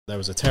There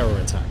was a terror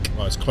attack.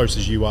 Well, as close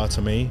as you are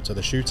to me, to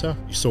the shooter,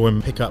 you saw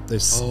him pick up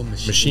this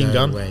machine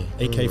gun,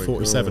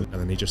 AK-47, and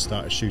then he just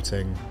started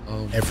shooting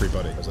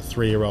everybody. There was a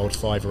 3-year-old,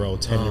 5-year-old,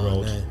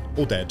 10-year-old,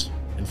 all dead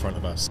in front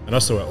of us, and I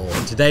saw it all.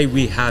 And today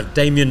we have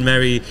Damion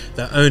Merry,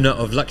 the owner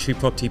of Luxury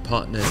Property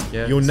Partners.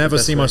 Yeah, you'll never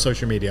see my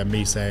social media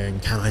me saying,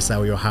 can I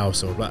sell your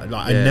house? Or like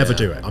I never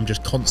do it. I'm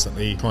just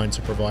constantly trying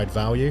to provide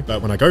value.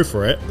 But when I go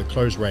for it, the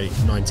close rate,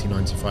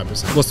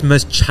 90–95%. What's the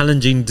most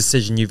challenging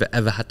decision you've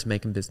ever had to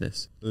make in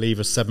business? Leave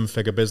a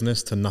 7-figure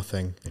business to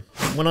nothing.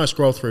 When I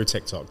scroll through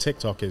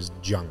TikTok is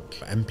junk.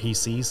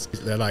 NPCs,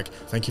 they're like,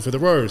 thank you for the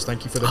rose,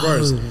 thank you for the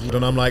rose.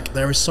 And I'm like,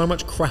 there is so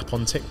much crap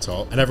on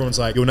TikTok. And everyone's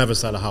like, you'll never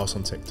sell a house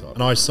on TikTok.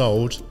 And I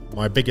sold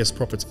my biggest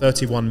property,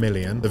 31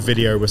 million. The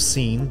video was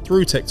seen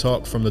through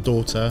TikTok from the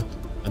daughter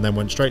and then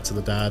went straight to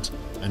the dad,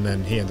 and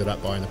then he ended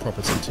up buying the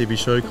property. TV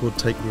show called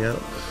Take Me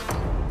Out.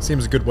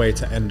 Seems a good way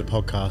to end a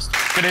podcast.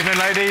 Good evening,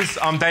 ladies.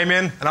 I'm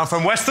Damien, and I'm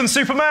from Western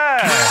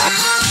Superman.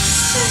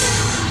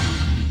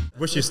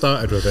 Wish you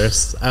started with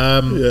this.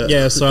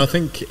 Yeah, so I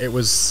think it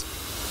was...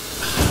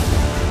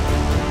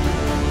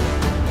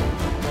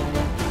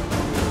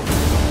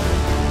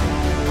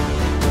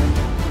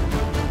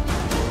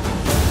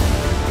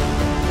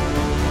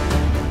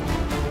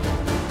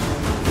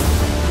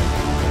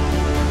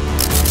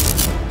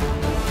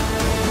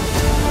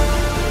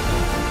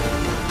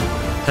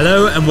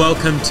 Hello and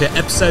welcome to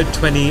episode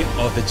 20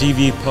 of the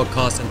GVE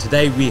podcast, and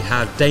today we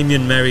have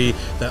Damion Merry,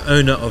 the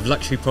owner of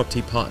Luxury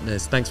Property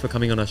Partners. Thanks for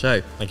coming on our show.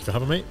 Thank you for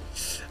having me.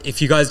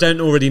 If you guys don't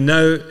already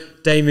know,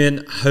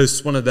 Damien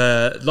hosts one of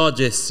the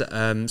largest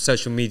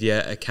social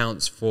media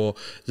accounts for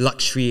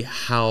luxury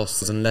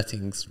houses and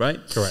lettings, right?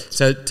 Correct.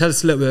 So tell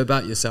us a little bit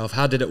about yourself.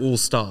 How did it all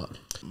start?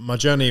 My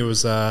journey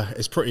was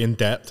it's pretty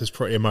in-depth, it's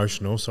pretty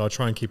emotional, so I'll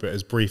try and keep it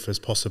as brief as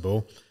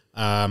possible.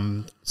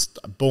 Born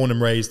and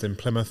raised in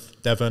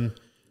Plymouth, Devon.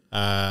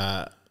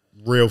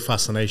 Real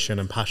fascination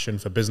and passion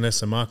for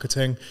business and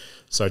marketing.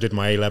 So I did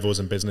my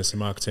A-levels in business and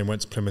marketing,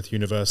 went to Plymouth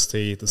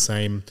University, the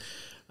same.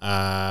 Then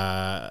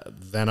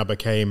I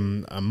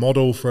became a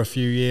model for a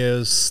few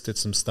years, did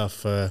some stuff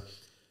for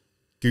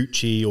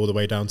Gucci all the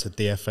way down to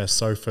DFS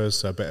sofas,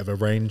 so a bit of a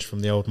range from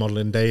the old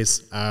modeling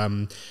days.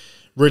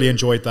 Really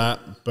enjoyed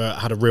that, but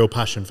had a real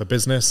passion for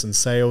business and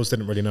sales,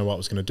 didn't really know what I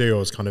was going to do. I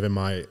was kind of in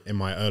my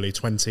early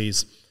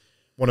 20s.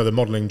 One of the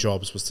modeling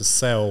jobs was to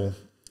sell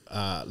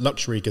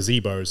luxury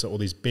gazebos at all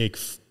these big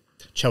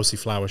Chelsea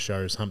flower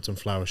shows, Hampton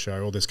Flower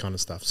Show, all this kind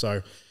of stuff.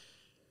 So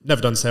never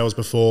done sales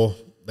before.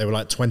 They were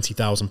like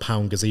 £20,000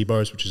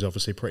 gazebos, which is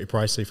obviously pretty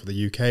pricey for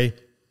the UK.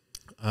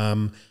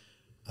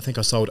 I think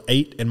I sold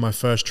 8 in my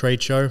first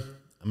trade show.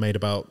 I made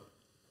about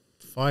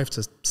 5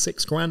 to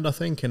 6 grand, I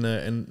think,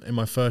 in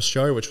my first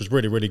show, which was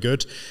really, really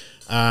good.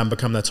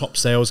 Become their top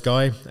sales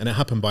guy. And it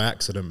happened by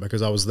accident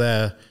because I was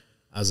there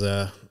as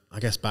a, I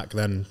guess back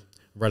then,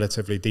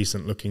 relatively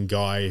decent looking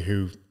guy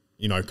who,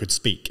 you know, could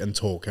speak and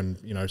talk and,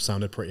 you know,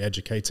 sounded pretty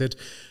educated.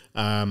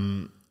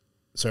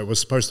 So it was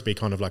supposed to be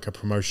kind of like a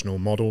promotional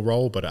model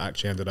role, but I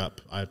actually ended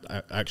up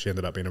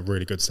being a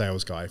really good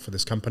sales guy for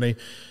this company.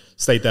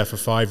 Stayed there for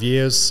 5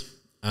 years.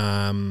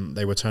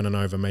 They were turning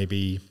over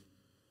maybe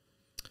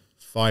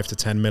 5 to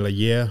 10 mil a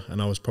year,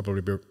 and I was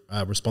probably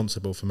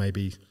responsible for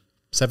maybe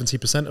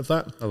 70% of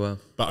that. Oh wow!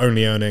 But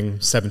only earning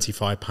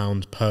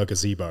 £75 per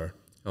gazebo.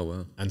 Oh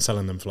wow! And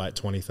selling them for like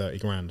 20–30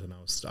 grand, and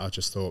I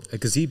just thought, a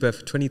gazebo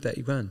for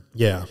 20–30 grand.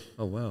 Yeah.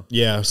 Oh wow!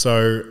 Yeah.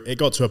 So it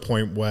got to a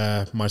point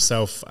where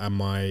myself and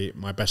my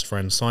best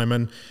friend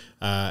Simon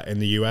in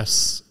the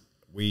US,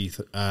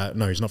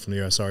 no, he's not from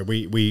the US. Sorry,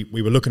 we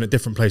were looking at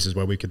different places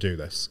where we could do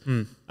this,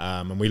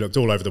 and we looked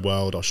all over the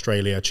world: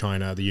 Australia,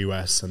 China, the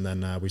US, and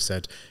then we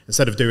said,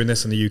 instead of doing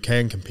this in the UK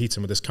and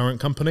competing with this current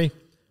company,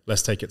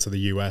 let's take it to the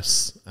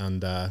US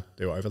and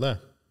do it over there.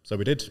 So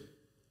we did.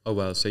 Oh,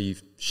 wow. So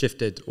you've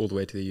shifted all the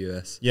way to the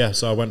US. Yeah,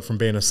 so I went from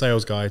being a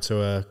sales guy to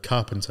a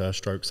carpenter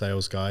stroke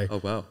sales guy. Oh,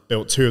 wow.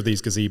 Built 2 of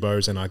these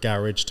gazebos in our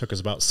garage. Took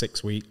us about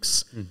 6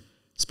 weeks.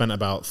 Spent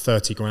about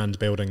 30 grand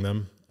building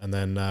them. And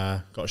then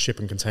got a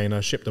shipping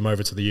container, shipped them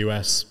over to the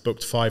US,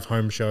 booked 5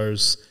 home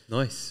shows.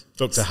 Nice.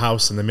 Booked a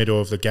house in the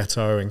middle of the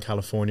ghetto in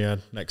California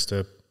next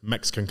to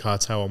Mexican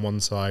cartel on one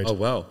side. Oh,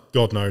 wow.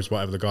 God knows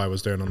whatever the guy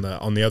was doing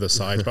on the other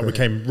side. But we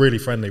became really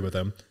friendly with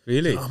him.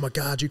 Really? Oh, my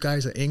God, you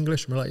guys are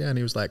English? And we're like, yeah. And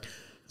he was like,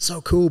 so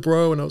cool,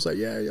 bro. And I was like,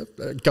 yeah,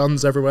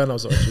 guns everywhere. And I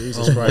was like,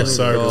 Jesus Christ.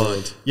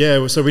 So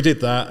yeah, so we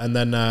did that. And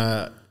then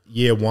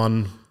year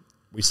 1,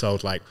 we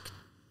sold like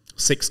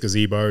 6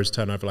 gazebos,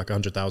 turned over like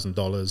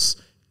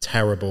 $100,000.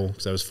 Terrible,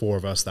 because there was 4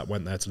 of us that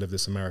went there to live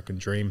this American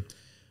dream.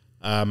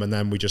 And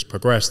then we just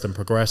progressed and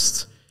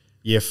progressed.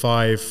 Year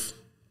 5,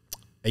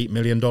 $8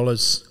 million. Oh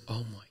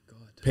my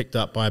God. Picked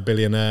up by a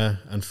billionaire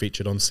and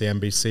featured on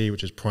CNBC,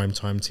 which is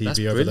primetime TV. That's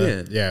over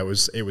brilliant. There. Yeah,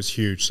 it was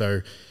huge. So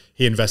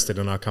he invested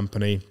in our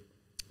company,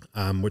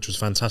 which was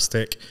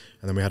fantastic.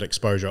 And then we had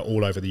exposure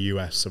all over the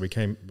US. So we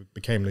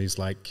became these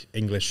like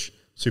English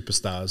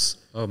superstars.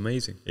 Oh,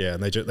 amazing. Yeah,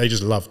 and they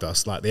just loved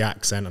us, like the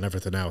accent and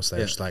everything else. They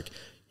were just like,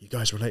 you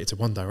guys related to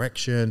One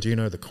Direction? Do you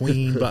know the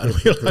Queen? But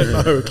we were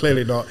like, no,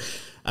 clearly not.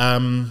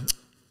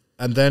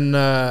 And then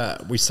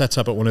we set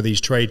up at one of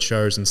these trade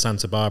shows in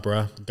Santa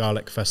Barbara,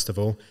 Garlic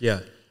Festival.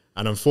 Yeah.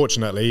 And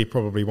unfortunately,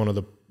 probably one of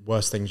the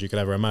worst things you could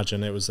ever imagine,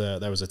 there was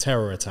a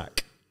terror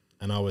attack.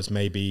 And I was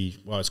maybe,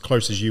 as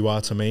close as you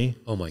are to me.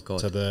 Oh my God.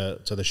 To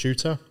the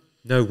shooter.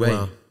 No way.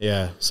 Wow.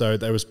 Yeah. So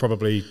there was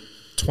probably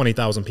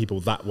 20,000 people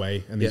that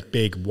way, and these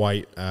big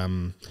white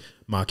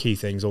marquee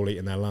things all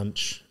eating their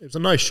lunch. It was a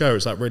nice show. It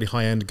was like really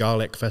high-end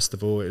Garlic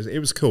Festival. It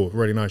was cool,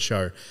 really nice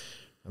show.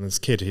 And this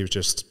kid, he was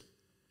just...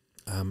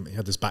 he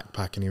had this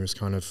backpack and he was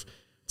kind of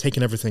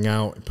taking everything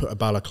out and put a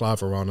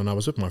balaclava on, and I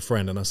was with my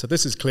friend and I said,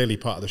 this is clearly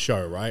part of the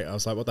show, right? I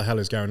was like, what the hell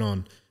is going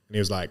on? And he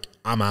was like,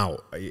 I'm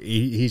out.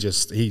 He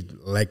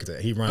legged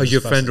it. He ran. Oh,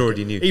 your friend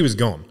already knew? He was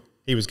gone.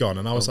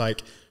 And I was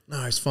like,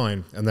 no, it's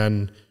fine. And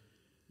then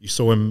you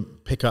saw him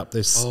pick up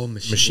this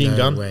machine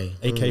gun,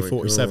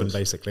 AK-47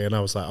 basically, and I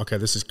was like, okay,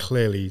 this is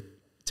clearly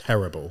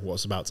terrible,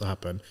 what's about to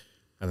happen.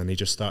 And then he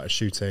just started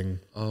shooting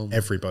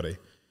everybody.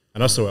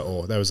 And I saw it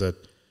all. There was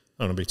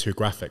I don't want to be too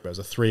graphic, but there was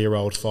a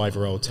 3-year-old,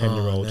 5-year-old,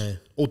 10-year-old,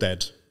 all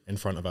dead in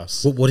front of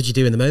us. What did you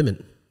do in the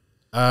moment?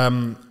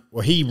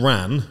 Well, he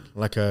ran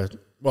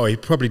he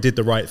probably did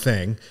the right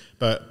thing,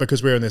 but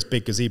because we were in this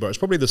big gazebo, it's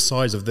probably the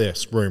size of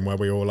this room where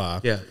we all are.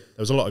 Yeah. There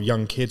was a lot of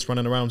young kids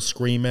running around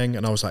screaming,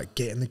 and I was like,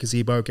 get in the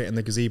gazebo, get in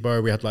the gazebo.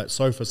 We had like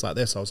sofas like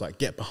this. I was like,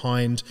 get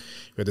behind.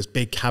 We had this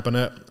big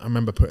cabinet. I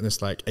remember putting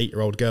this like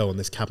 8-year-old girl in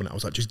this cabinet. I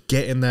was like, just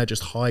get in there,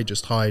 just hide.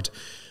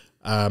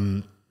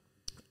 And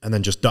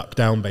then just duck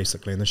down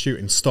basically, and the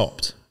shooting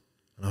stopped.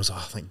 And I was like,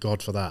 oh, thank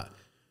God for that.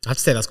 I have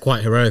to say that's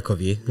quite heroic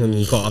of you. And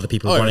you've got other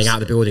people running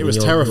out of the building. It was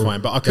terrifying,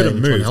 but I couldn't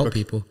move. Help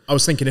people. I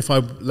was thinking if I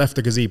left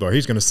the gazebo,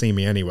 who's going to see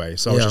me anyway?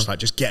 So I was just like,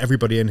 just get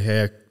everybody in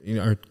here,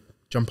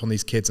 jump on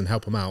these kids and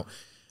help them out.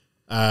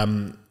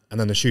 And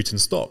then the shooting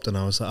stopped, and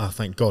I was like, oh,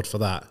 thank God for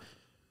that.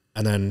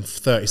 And then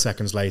 30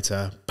 seconds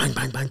later, bang,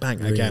 bang, bang,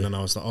 bang again. And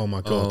I was like, oh my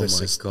God, this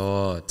is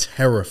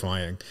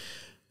terrifying.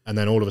 And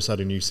then all of a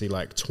sudden you see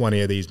like 20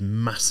 of these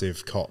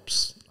massive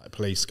cops, like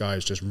police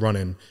guys, just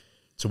running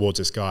towards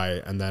this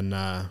guy. And then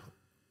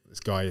this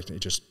guy, he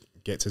just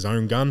gets his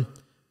own gun.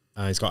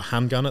 He's got a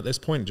handgun at this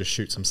point and just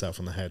shoots himself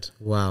on the head.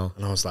 Wow.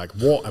 And I was like,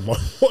 what am I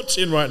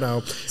watching right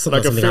now? And I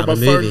could feel my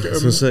phone.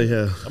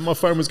 And my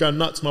phone was going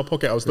nuts in my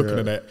pocket. I was looking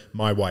at it.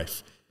 My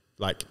wife,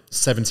 like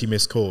 70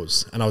 missed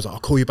calls. And I was like,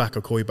 I'll call you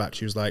back.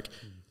 She was like,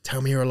 tell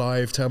me you're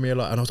alive.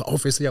 And I was like,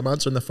 obviously I'm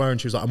answering the phone.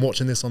 She was like, I'm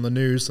watching this on the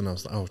news. And I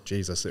was like, oh,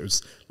 Jesus. It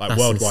was like that's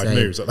worldwide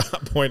insane. News at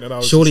that point. And I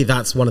was surely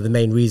that's one of the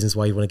main reasons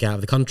why you want to get out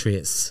of the country.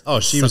 It's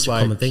she was such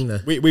a common thing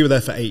there. We were there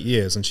for 8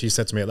 years, and she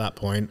said to me at that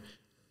point,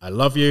 I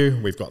love you.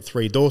 We've got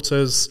 3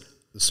 daughters.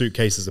 The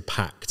suitcases are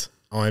packed.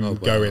 I'm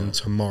going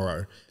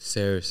tomorrow.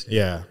 Seriously?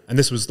 Yeah. And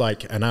this was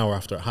like an hour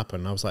after it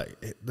happened. I was like,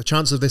 the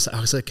chance of this,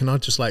 I said, can I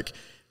just like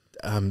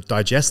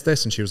digest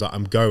this? And she was like,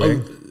 I'm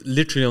going. Oh,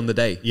 literally on the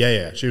day?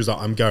 Yeah. She was like,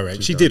 I'm going.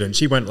 She didn't.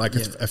 She went like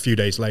a few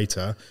days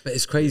later. But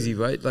it's crazy,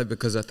 right? Like,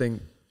 because I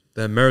think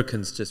the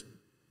Americans just,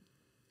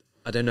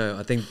 I don't know,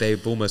 I think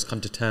they've almost come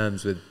to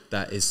terms with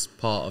that is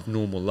part of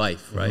normal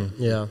life, right?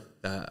 Mm-hmm. Yeah.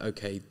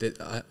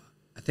 That,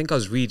 I think I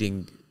was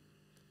reading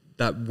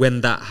that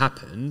when that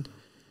happened,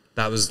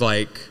 that was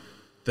like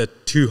the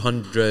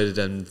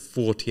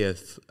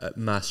 240th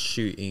mass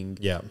shooting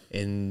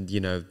in,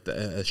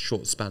 a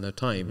short span of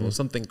time or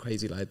something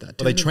crazy like that.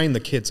 Well, they train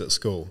the kids at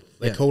school.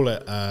 They call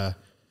it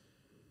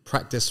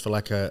practice for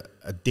like a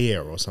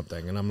deer or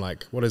something. And I'm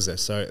like, what is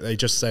this? So they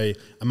just say,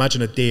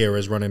 imagine a deer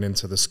is running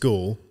into the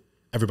school.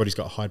 Everybody's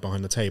got to hide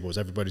behind the tables.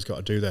 Everybody's got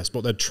to do this.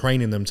 What they're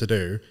training them to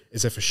do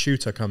is if a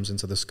shooter comes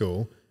into the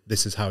school,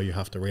 this is how you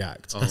have to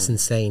react. That's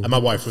insane. And my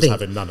wife was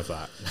having none of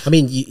that. I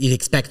mean, you'd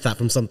expect that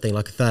from something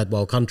like a third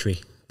world country.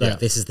 But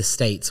this is the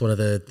States, one of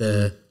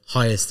the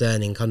highest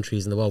earning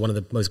countries in the world, one of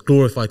the most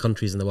glorified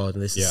countries in the world.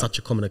 And this is such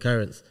a common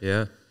occurrence.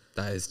 Yeah,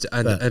 that is.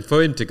 And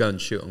for him to go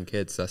and shoot on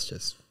kids, that's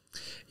just,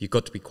 you've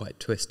got to be quite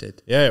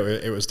twisted. Yeah,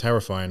 it was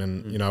terrifying.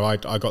 And,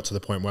 I got to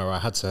the point where I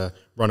had to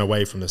run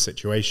away from the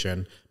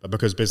situation. But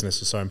because business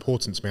was so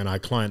important to me and I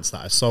had clients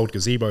that I sold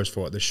gazebos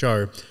for at the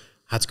show,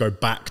 I had to go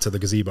back to the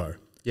gazebo.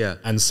 Yeah,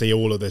 and see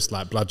all of this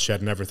like bloodshed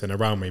and everything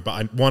around me.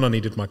 But I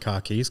needed my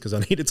car keys because I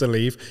needed to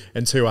leave,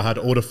 and 2, I had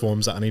order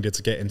forms that I needed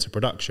to get into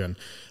production.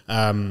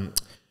 So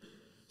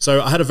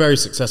I had a very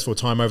successful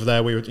time over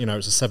there. We were, it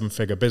was a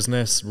 7-figure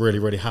business. Really,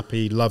 really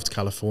happy. Loved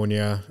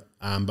California.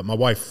 But my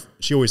wife,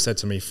 she always said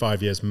to me,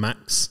 5 years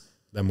max,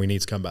 then we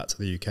need to come back to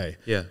the UK.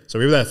 Yeah. So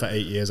we were there for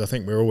 8 years. I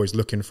think we were always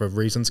looking for a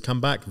reason to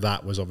come back.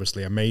 That was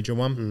obviously a major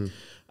one.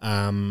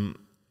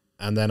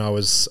 And then I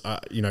was,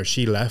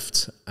 she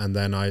left, and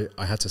then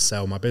I had to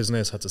sell my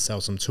business, had to sell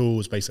some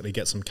tools, basically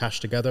get some cash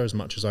together as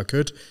much as I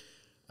could.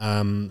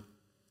 And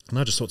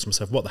I just thought to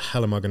myself, what the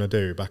hell am I going to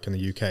do back in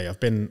the UK?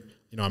 I've been,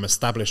 I'm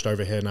established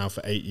over here now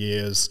for 8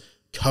 years,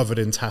 covered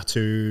in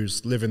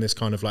tattoos, living this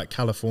kind of like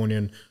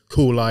Californian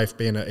cool life,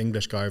 being an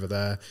English guy over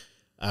there.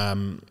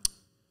 And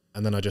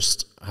then I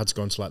had to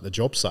go into like the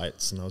job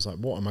sites, and I was like,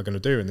 what am I going to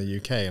do in the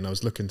UK? And I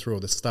was looking through all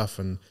this stuff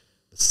and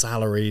the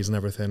salaries and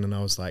everything, and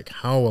I was like,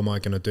 how am I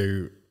going to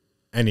do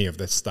any of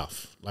this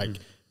stuff? Like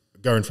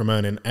going from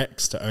earning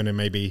X to earning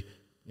maybe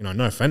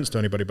no offense to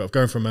anybody, but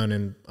going from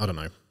earning, I don't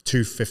know,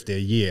 250 a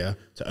year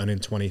to earning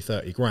 20,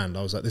 30 grand,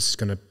 I was like, this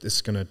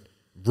is gonna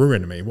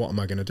ruin me. What am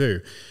I gonna do?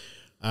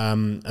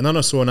 And then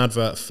I saw an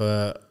advert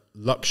for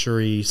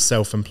luxury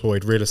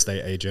self-employed real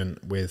estate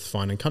agent with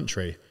Fine &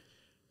 Country.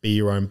 Be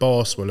your own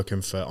boss. We're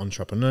looking for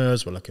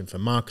entrepreneurs. We're looking for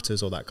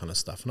marketers, all that kind of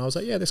stuff. And I was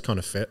like, yeah, this kind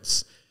of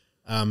fits.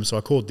 So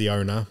I called the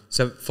owner.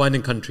 So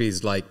Fine & Country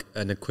is like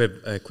an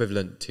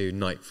equivalent to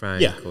Knight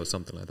Frank or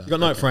something like that. You got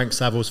Knight Frank,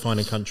 Savills,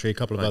 Fine & Country, a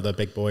couple of other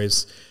big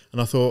boys.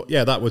 And I thought,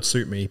 yeah, that would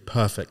suit me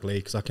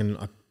perfectly because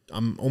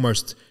I'm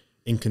almost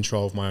in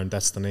control of my own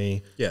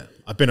destiny. Yeah.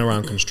 I've been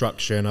around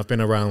construction. I've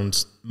been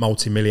around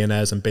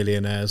multimillionaires and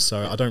billionaires.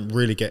 So I don't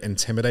really get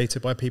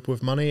intimidated by people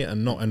with money,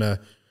 and not in a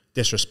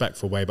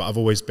disrespectful way, but I've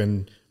always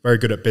been very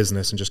good at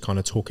business and just kind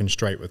of talking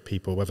straight with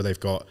people, whether they've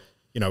got,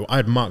 I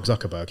had Mark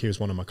Zuckerberg. He was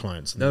one of my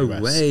clients in the US.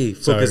 No way.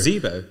 For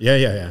Gazebo?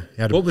 Yeah.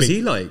 What was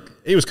he like?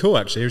 He was cool,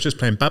 actually. He was just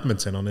playing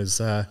badminton on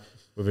his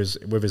with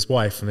his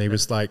wife, and he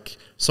was like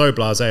so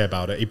blasé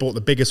about it. He bought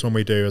the biggest one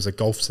we do as a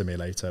golf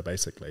simulator,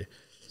 basically.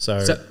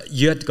 So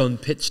you had to go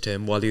and pitch to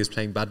him while he was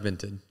playing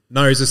badminton?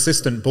 No, his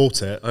assistant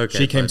bought it. Okay,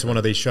 she came to one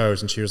of these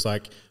shows and she was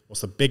like,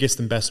 what's the biggest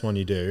and best one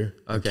you do?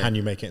 And can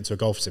you make it into a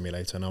golf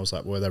simulator? And I was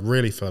like, well, they're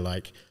really for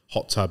like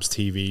hot tubs,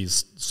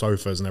 TVs,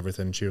 sofas and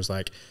everything. She was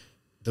like,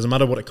 doesn't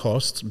matter what it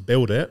costs,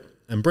 build it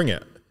and bring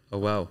it. Oh,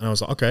 wow. And I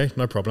was like, okay,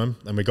 no problem.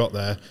 And we got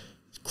there.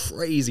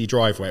 Crazy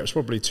driveway. It was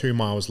probably 2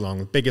 miles long.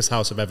 The biggest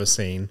house I've ever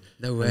seen.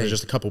 No way. And there was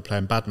just a couple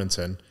playing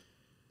badminton.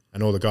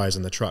 And all the guys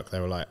in the truck, they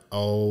were like,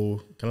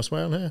 oh, can I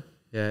swear on here?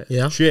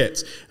 Yeah.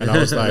 Shit. And I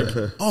was like,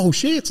 oh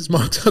shit, it's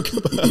Mark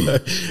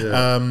Zuckerberg.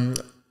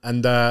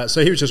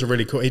 So he was just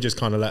really cool. He just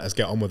kind of let us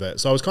get on with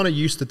it. So I was kind of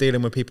used to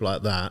dealing with people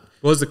like that.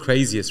 What was the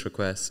craziest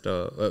request,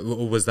 or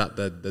was that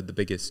the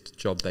biggest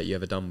job that you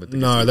ever done with the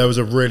No, there was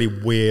a really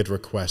weird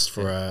request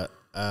for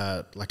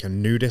like a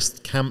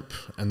nudist camp,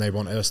 and they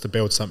wanted us to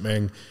build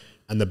something,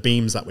 and the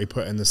beams that we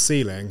put in the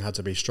ceiling had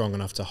to be strong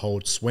enough to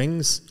hold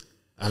swings.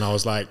 And I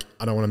was like,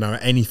 I don't want to know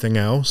anything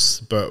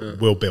else, but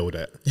we'll build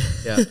it.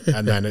 Yeah.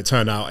 And then it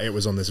turned out it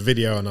was on this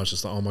video, and I was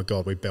just like, oh my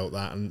God, we built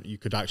that. And you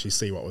could actually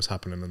see what was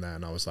happening in there.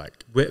 And I was like,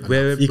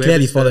 you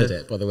clearly followed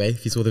it, by the way,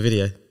 if you saw the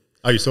video.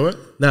 Oh, you saw it?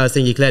 No, I was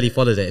saying you clearly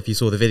followed it if you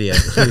saw the video.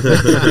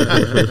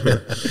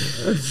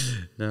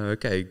 No,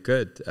 okay,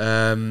 good.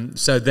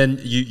 So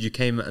then you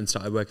came and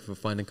started working for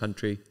Fine &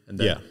 Country. And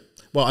then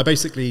Well, I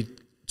basically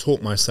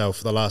taught myself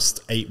for the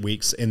last 8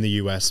 weeks in the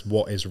US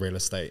what is real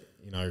estate.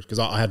 Because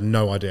I had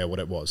no idea what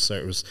it was. So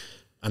it was,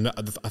 and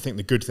I think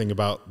the good thing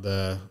about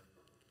the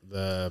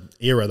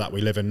era that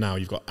we live in now,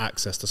 you've got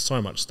access to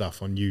so much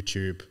stuff on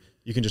YouTube.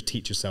 You can just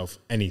teach yourself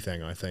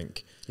anything, I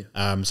think.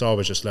 Yeah. So I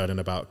was just learning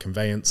about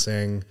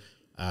conveyancing,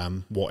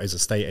 what is a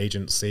estate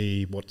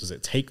agency, what does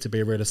it take to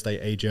be a real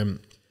estate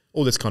agent,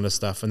 all this kind of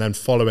stuff. And then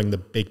following the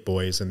big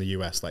boys in the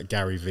US, like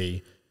Gary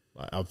Vee,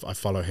 I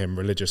follow him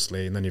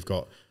religiously. And then you've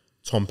got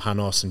Tom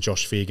Panos and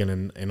Josh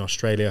Fegan in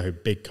Australia, who are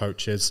big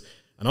coaches.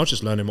 And I was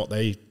just learning what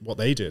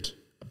they did.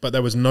 But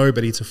there was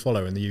nobody to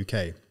follow in the UK.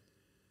 And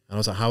I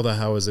was like, how the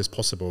hell is this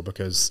possible?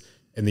 Because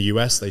in the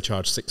US, they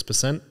charge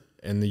 6%.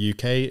 In the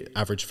UK,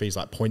 average fee's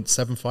like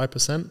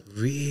 0.75%.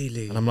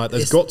 Really? And I'm like,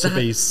 there's got to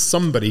be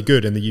somebody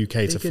good in the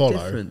UK to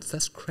follow. Difference.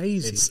 That's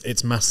crazy.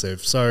 It's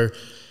massive. So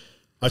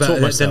I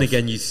taught myself. Then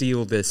again, you see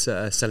all this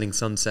selling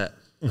Sunset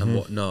and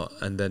whatnot.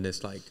 And then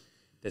it's like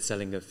they're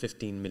selling a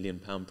 £15 million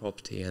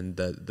property, and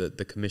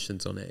the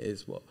commissions on it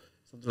is what?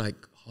 Something like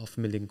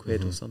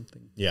 £500,000 or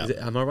something. Yeah.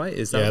 Am I right?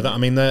 Is that? Yeah. I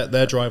mean,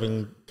 they're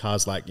driving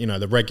cars like,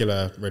 the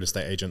regular real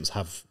estate agents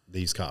have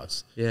these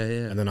cars. Yeah.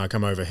 And then I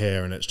come over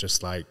here and it's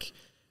just like,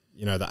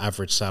 the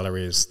average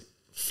salary is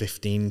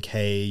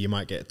 15K. You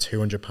might get a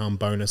 £200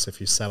 bonus if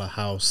you sell a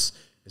house.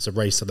 It's a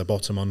race to the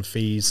bottom on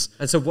fees.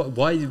 And so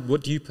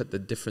what do you put the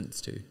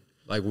difference to?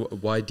 Like,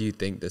 why do you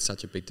think there's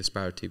such a big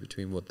disparity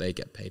between what they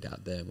get paid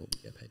out there and what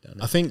we get paid down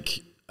there? I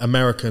think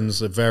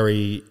Americans are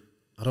very,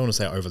 I don't want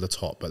to say over the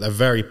top, but they're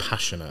very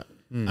passionate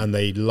and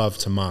they love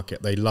to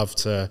market. They love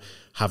to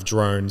have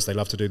drones. They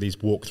love to do these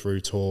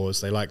walkthrough tours.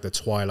 They like the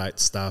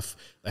Twilight stuff.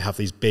 They have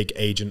these big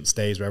agents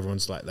days where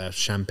everyone's like their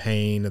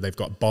champagne, and they've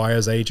got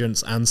buyers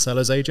agents and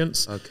sellers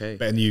agents. Okay.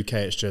 But in the UK,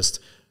 it's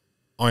just,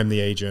 I'm the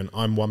agent.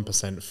 I'm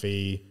 1%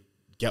 fee.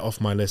 Get off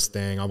my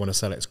listing. I want to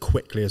sell it as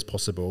quickly as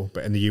possible.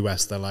 But in the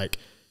US, they're like,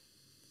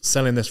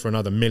 selling this for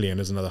another $1 million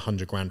is another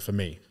 $100,000 for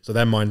me. So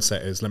their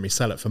mindset is, let me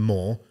sell it for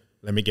more.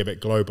 Let me give it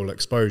global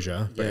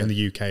exposure. But in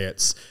the UK,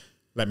 it's,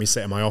 let me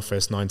sit in my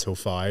office 9 till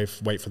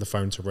 5, wait for the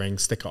phone to ring,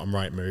 stick it on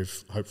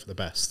Rightmove, hope for the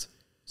best.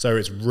 So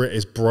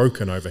it's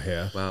broken over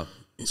here. Wow.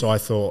 So I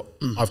thought,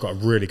 I've got a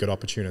really good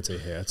opportunity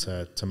here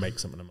to make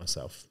something of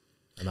myself.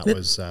 And that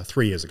was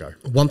 3 years ago.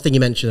 One thing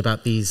you mentioned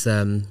about these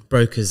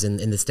brokers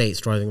in the States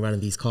driving around in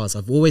these cars,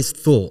 I've always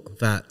thought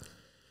that,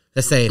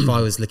 let's say if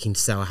I was looking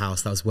to sell a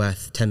house that was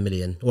worth 10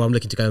 million, or I'm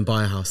looking to go and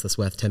buy a house that's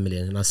worth 10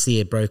 million, and I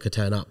see a broker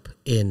turn up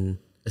in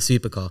a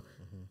supercar,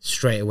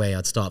 straight away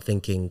I'd start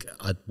thinking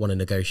I'd want to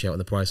negotiate on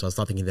the price. So I'd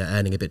start thinking they're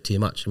earning a bit too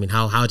much. I mean,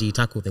 how do you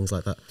tackle things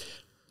like that?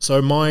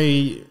 So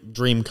my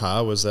dream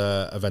car was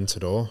a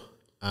Aventador.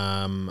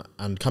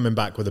 and coming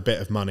back with a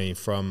bit of money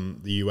from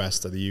the US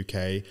to the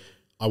UK,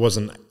 I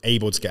wasn't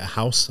able to get a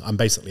house. I'm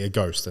basically a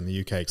ghost in the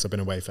UK because I've been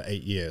away for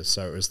 8 years.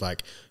 So it was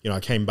like, I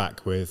came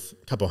back with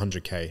a couple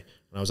 $100K.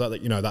 And I was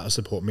like, that'll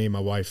support me, my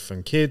wife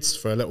and kids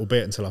for a little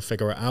bit until I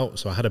figure it out.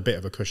 So I had a bit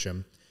of a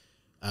cushion.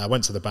 I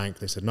went to the bank.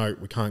 They said, no,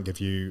 we can't give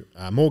you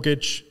a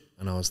mortgage.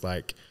 And I was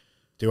like,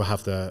 do I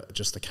have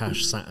just the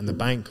cash sat in the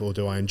bank, or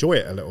do I enjoy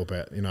it a little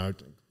bit?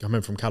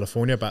 Coming from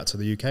California back to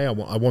the UK,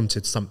 I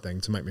wanted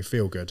something to make me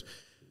feel good,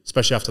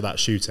 especially after that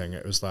shooting.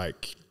 It was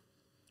like,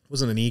 it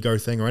wasn't an ego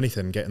thing or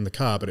anything, get in the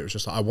car, but it was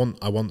just like,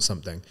 I want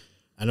something.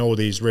 And all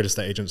these real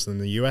estate agents in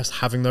the US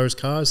having those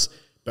cars,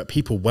 but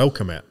people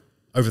welcome it.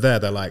 Over there,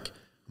 they're like,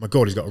 my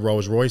God, he's got a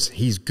Rolls Royce,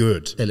 he's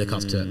good. They look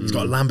up to it. He's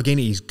got a Lamborghini,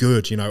 he's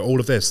good. All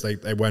of this,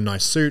 they wear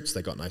nice suits,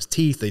 they got nice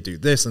teeth, they do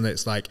this, and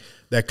it's like,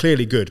 they're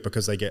clearly good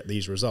because they get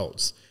these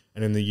results.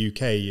 And in the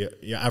UK,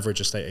 your average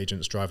estate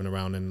agent's driving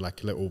around in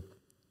like a little,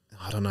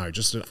 I don't know,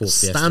 just a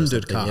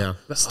standard car. Yeah.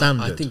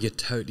 Standard. I think you're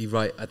totally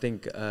right. I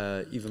think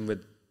even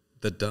with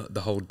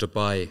the whole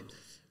Dubai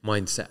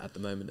mindset at the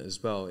moment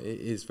as well, it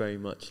is very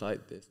much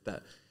like this,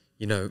 that,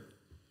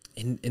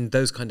 in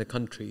those kind of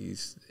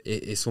countries,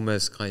 it's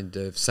almost kind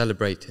of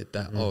celebrated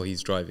that,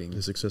 he's driving.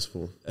 He's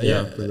successful.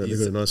 They've got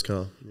a nice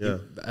car. Yeah.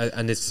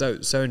 And it's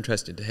so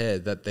interesting to hear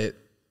that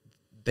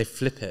they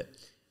flip it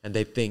and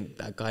they think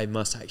that guy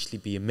must actually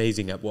be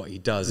amazing at what he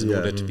does in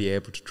order to be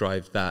able to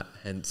drive that.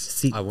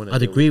 Hence,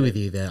 I'd agree with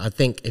you there. I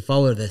think if I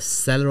were the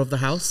seller of the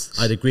house,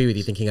 I'd agree with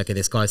you thinking, okay,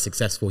 this guy's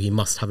successful. He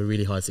must have a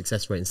really high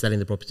success rate in selling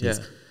the properties.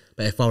 Yeah.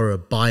 But if I were a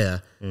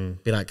buyer,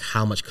 be like,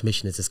 how much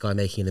commission is this guy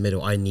making in the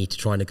middle? I need to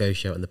try and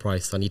negotiate on the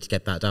price. I need to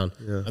get that down.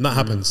 Yeah. And that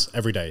happens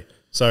every day.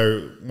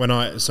 So when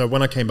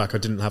I came back, I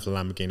didn't have the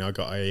Lamborghini. I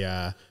got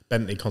a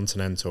Bentley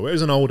Continental. It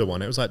was an older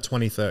one. It was like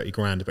 20, 30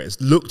 grand, but it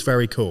looked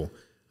very cool.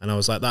 And I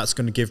was like, that's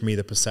going to give me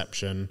the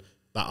perception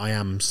that I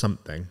am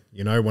something,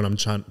 when I'm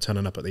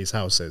turning up at these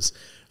houses.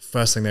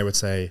 First thing they would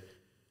say,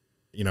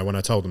 when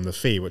I told them the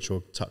fee, which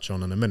we'll touch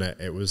on in a minute,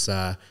 it was,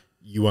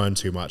 you earn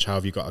too much. How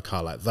have you got a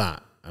car like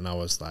that? And I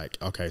was like,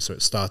 okay, so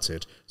it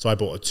started. So I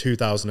bought a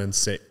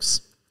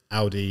 2006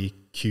 Audi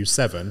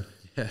Q7,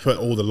 put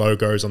all the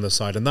logos on the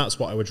side, and that's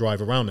what I would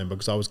drive around in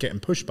because I was getting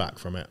pushback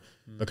from it.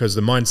 Because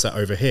the mindset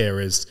over here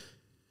is,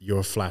 you're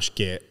a flash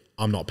git,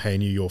 I'm not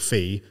paying you your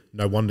fee,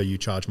 no wonder you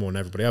charge more than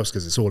everybody else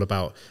because it's all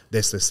about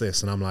this.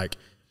 And I'm like,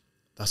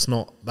 that's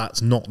not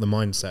the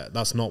mindset.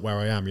 That's not where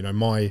I am.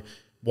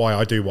 Why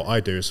I do what I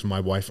do is for my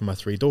wife and my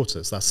 3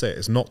 daughters. That's it.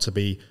 It's not to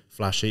be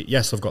flashy.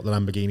 Yes, I've got the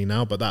Lamborghini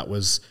now, but that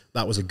was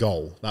a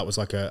goal. That was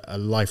like a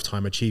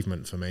lifetime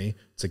achievement for me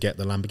to get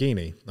the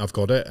Lamborghini. I've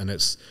got it and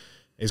it's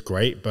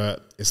great,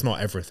 but it's not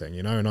everything,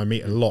 and I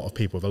meet a lot of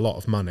people with a lot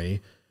of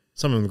money.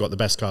 Some of them have got the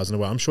best cars in the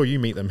world. I'm sure you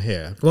meet them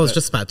here. Well, I was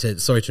just about to,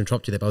 sorry to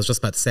interrupt you there, but I was just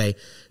about to say,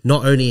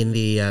 not only in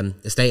the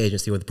estate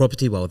agency or the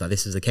property world that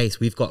this is the case,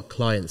 we've got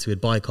clients who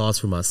would buy cars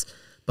from us,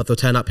 but they'll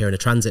turn up here in a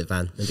transit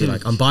van and be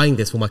like, I'm buying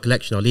this for my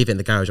collection. I'll leave it in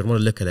the garage. I don't want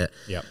to look at it.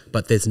 Yep.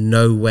 But there's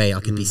no way I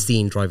can be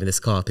seen driving this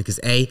car because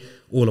A,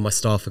 all of my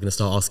staff are going to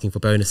start asking for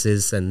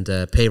bonuses and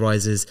pay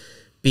rises.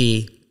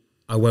 B,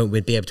 I won't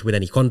be able to win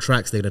any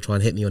contracts. They're going to try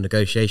and hit me on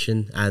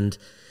negotiation. And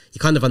you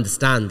kind of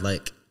understand,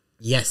 like,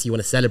 yes, you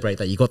want to celebrate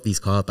that you got these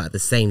cars, but at the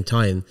same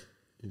time,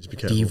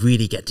 do you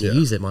really get to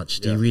use it much?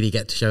 Do you really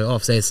get to show it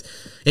off? So it's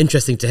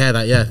interesting to hear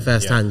that,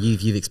 firsthand,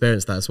 you've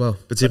experienced that as well.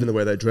 But it's even the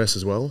way they dress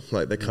as well.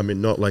 Like they come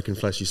in not like in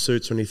flashy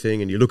suits or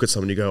anything, and you look at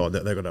someone and you go,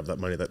 they're going to have that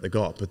money that they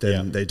got. But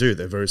then they do.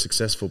 They're very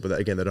successful, but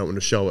again, they don't want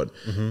to show it.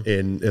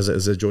 In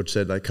as George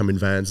said, they come in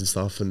vans and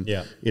stuff, and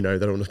they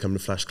don't want to come in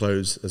flash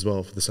clothes as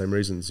well for the same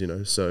reasons.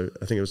 So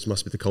I think it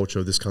must be the culture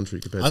of this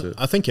country compared to.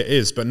 I think it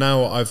is, but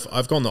now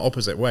I've gone the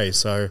opposite way.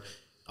 So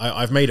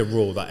I've made a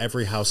rule that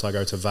every house I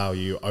go to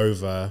value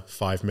over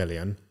 5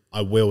 million,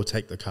 I will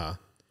take the car.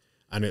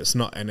 And it's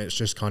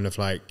just kind of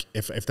like,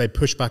 if they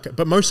push back,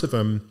 but most of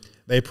them,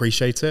 they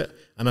appreciate it.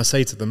 And I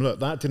say to them, look,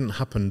 that didn't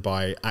happen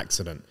by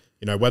accident.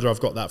 Whether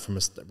I've got that from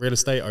real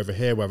estate over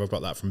here, whether I've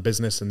got that from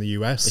business in the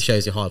US. It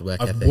shows your hard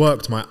work ethic. I've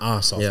worked my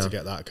ass off to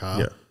get that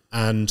car. Yeah.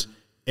 And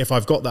if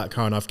I've got that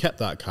car and I've kept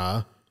that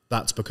car,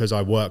 that's because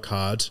I work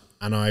hard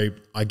and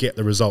I get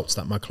the results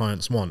that my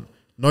clients want.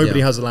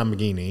 Nobody has a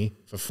Lamborghini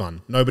for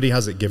fun. Nobody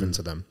has it given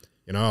to them.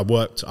 I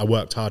worked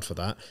hard for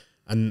that,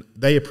 and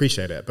they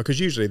appreciate it because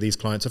usually these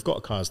clients have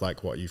got cars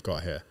like what you've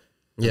got here.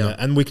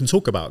 And we can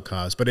talk about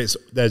cars, but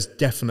there's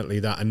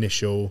definitely that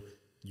initial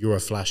you're a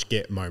flash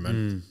git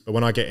moment. But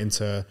when I get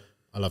into,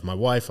 I love my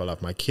wife, I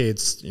love my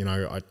kids.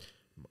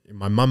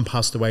 My mum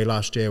passed away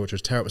last year, which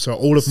was terrible. So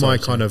all of my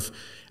kind of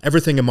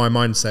everything in my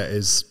mindset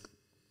is,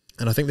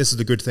 and I think this is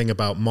the good thing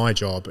about my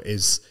job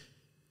is,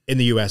 in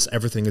the US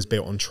everything is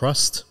built on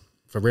trust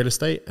for real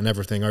estate, and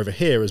everything over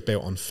here is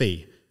built on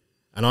fee.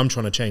 And I'm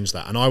trying to change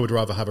that. And I would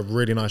rather have a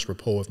really nice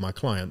rapport with my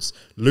clients,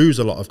 lose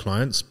a lot of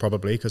clients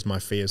probably because my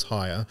fee is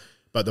higher,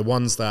 but the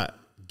ones that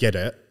get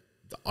it,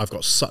 I've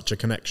got such a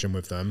connection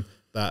with them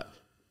that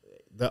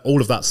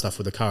all of that stuff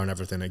with the car and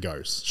everything, it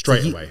goes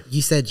straight away.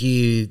 You said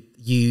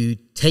you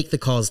take the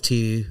cars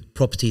to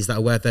properties that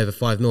are worth over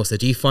 5 mil. So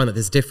do you find that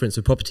there's a difference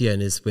with property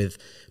owners with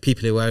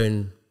people who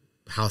own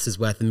houses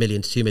worth $1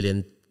 million to $2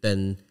 million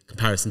than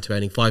comparison to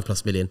owning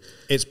 5+ million?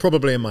 It's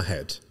probably in my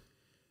head.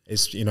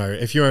 It's, you know,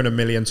 if you own £1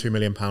 million, £2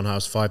 million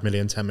house, 5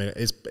 million, 10 million,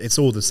 it's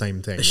all the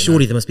same thing.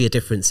 Surely there must be a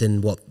difference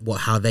in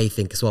how they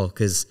think as well.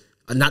 Because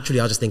naturally,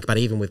 I just think about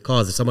it, even with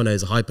cars. If someone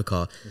owns a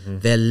hypercar,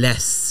 they're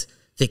less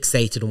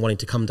fixated on wanting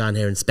to come down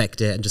here,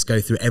 inspect it, and just go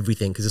through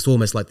everything. Because it's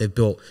almost like they've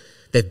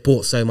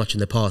bought so much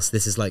in the past.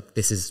 This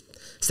is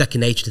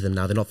second nature to them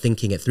now. They're not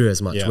thinking it through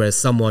as much. Yeah. Whereas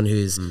someone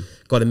who's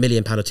got £1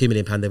 million or £2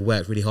 million, they've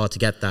worked really hard to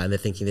get that, and they're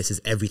thinking this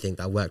is everything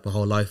that I worked my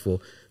whole life for.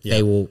 Yeah.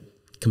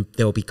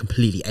 They will be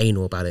completely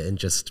anal about it and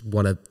just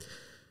want to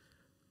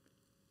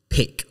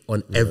pick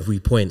on every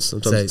point.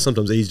 Sometimes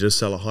it's easier to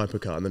sell a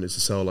hypercar and then it's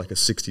to sell like a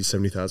 60,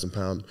 70,000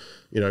 pound,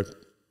 you know,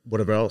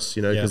 whatever else,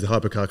 you know, because the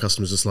hypercar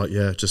customer's just like,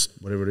 yeah,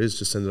 just whatever it is,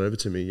 just send it over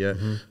to me. Yeah.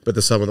 But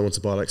there's someone that wants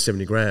to buy like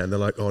 70 grand. They're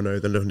like, oh no,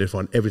 they're looking to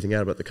find everything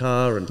out about the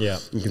car. And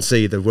you can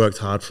see they've worked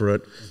hard for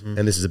it.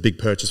 And this is a big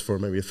purchase for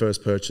maybe a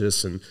first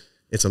purchase. And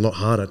it's a lot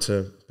harder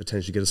to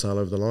potentially get a sale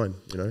over the line,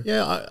 you know?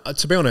 Yeah,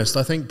 to be honest,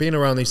 I think being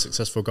around these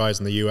successful guys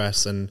in the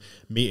US and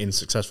meeting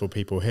successful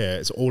people here,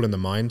 it's all in the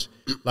mind.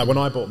 Like when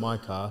I bought my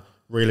car,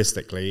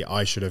 realistically,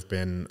 I should have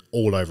been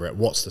all over it.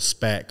 What's the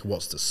spec?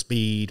 What's the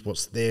speed?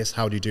 What's this?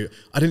 How do you do it?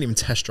 I didn't even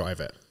test drive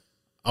it.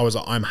 I was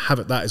like,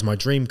 that is my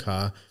dream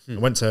car. I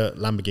went to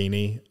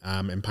Lamborghini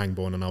in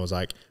Pangbourne and I was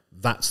like,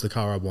 that's the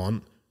car I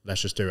want.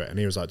 Let's just do it. And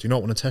he was like, do you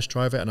not want to test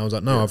drive it? And I was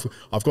like, no,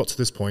 I've got to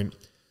this point.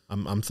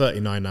 I'm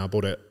 39 now. I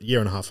bought it a year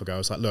and a half ago. I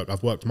was like, look,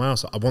 I've worked my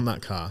ass. I want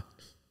that car.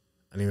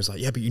 And he was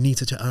like, yeah, but you need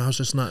to. And I was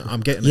just like, I'm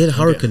getting. You had a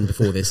Hurricane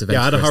before this event.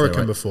 Yeah, I had a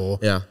Hurricane before.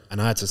 Yeah,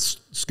 and I had to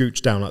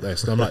scooch down like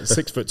this. I'm like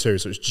 6'2",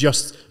 so it's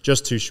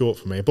just too short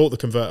for me. I bought the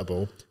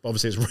convertible, but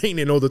obviously it's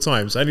raining all the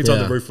time. So anytime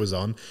the roof was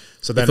on,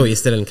 so then I thought you're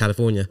still in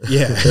California.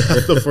 Yeah,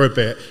 I thought for a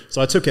bit.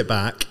 So I took it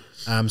back.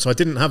 So I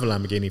didn't have a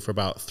Lamborghini for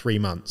about 3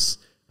 months,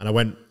 and I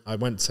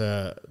went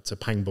to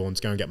Pangbourne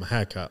to go and get my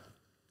hair cut.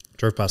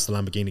 Drove past the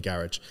Lamborghini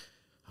garage.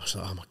 I was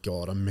like, oh my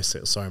God, I miss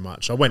it so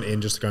much. I went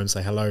in just to go and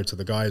say hello to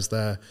the guys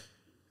there. And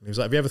he was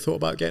like, have you ever thought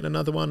about getting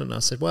another one? And I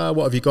said, well,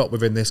 what have you got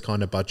within this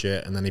kind of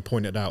budget? And then he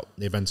pointed out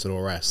the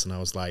Aventador S. And I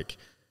was like,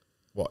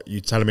 what, you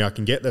telling me I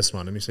can get this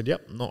one? And he said,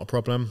 yep, not a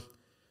problem.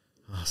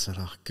 I said,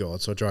 oh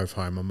God. So I drove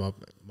home and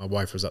my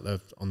wife was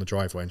on the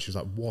driveway and she was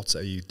like, what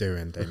are you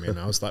doing, Damien?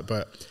 I was like,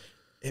 but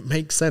it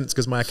makes sense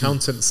because my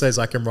accountant says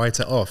I can write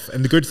it off.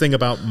 And the good thing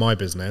about my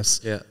business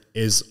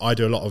is I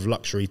do a lot of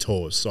luxury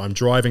tours. So I'm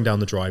driving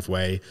down the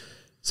driveway.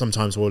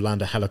 Sometimes we'll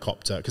land a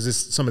helicopter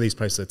because some of these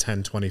places are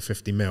 10, 20,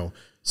 50 mil.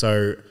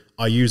 So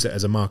I use it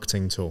as a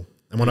marketing tool.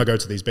 And when I go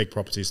to these big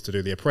properties to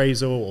do the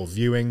appraisal or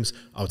viewings,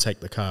 I'll take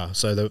the car.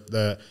 So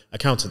the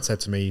accountant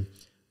said to me,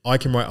 I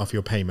can write off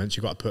your payments.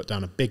 You've got to put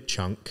down a big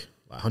chunk,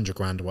 like 100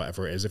 grand or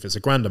whatever it is. If it's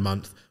 £1 a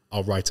month,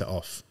 I'll write it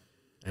off.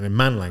 And in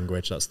man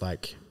language, that's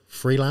like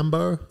free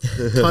Lambo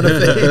kind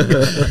of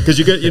thing. Because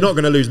you're not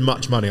going to lose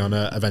much money on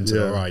an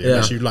Aventador, are you?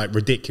 Unless you like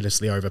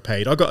ridiculously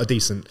overpaid. I got a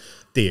decent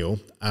deal.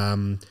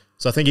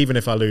 So I think even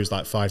if I lose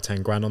like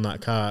 5-10 grand on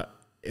that car,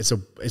 it's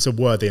a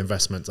worthy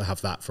investment to have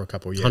that for a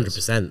couple of years.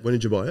 100%. When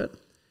did you buy it?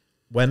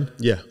 When?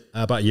 Yeah.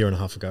 About a year and a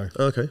half ago.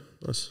 Oh, okay,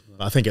 nice.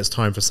 I think it's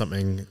time for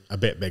something a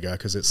bit bigger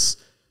because it's,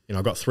 you know,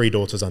 I've got 3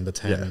 daughters under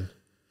 10. Yeah.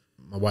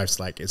 My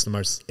wife's like, it's the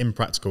most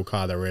impractical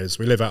car there is.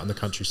 We live out in the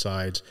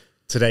countryside.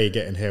 Today,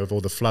 getting here with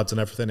all the floods and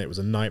everything, it was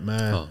a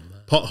nightmare. Oh,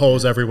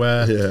 potholes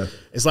everywhere. Yeah.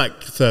 It's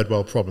like third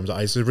world problems.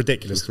 It's a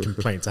ridiculous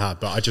complaint to have,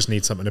 but I just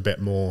need something a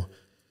bit more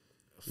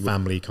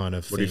family kind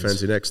of. What do you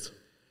fancy next?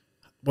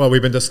 Well,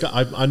 we've been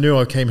discussing. I knew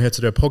I came here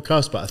to do a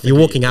podcast, but I think you're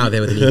walking out there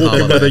with a new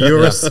car. With a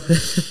Urus.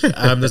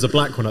 There's a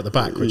black one at the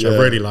back, which I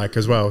really like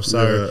as well.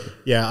 So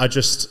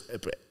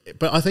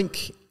but I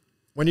think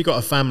when you got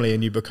a family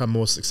and you become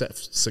more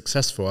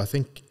successful, I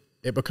think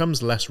it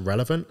becomes less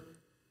relevant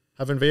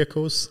having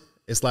vehicles.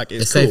 It's like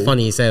it's cool. So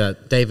funny you say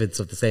that. David's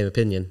of the same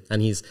opinion,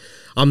 and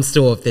I'm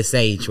still of this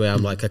age where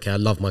I'm like, okay, I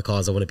love my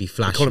cars. I want to be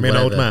flashy. You're calling me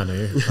an old man, are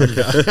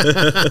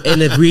you?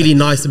 In a really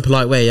nice and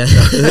polite way, yeah.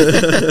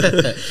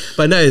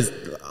 But no,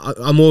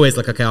 I'm always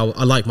like, okay,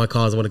 I like my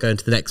cars. I want to go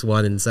into the next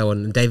one and so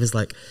on. And David's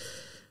like,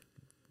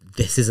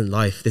 this isn't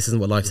life. This isn't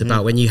what life's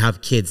about. When you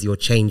have kids, you'll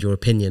change your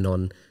opinion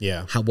on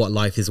what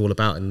life is all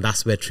about, and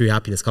that's where true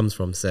happiness comes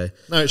from. So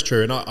no, it's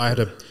true. And I had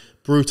a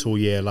brutal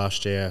year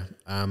last year.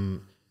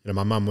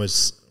 My mum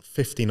was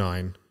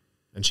 59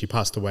 and she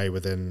passed away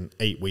within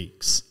 8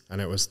 weeks,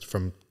 and it was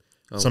from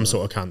some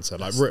sort of cancer,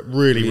 like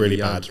really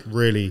bad,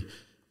 really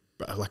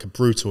like a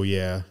brutal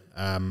year.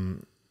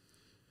 And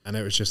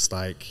it was just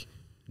like,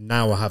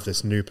 now I have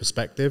this new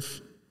perspective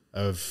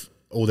of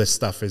all this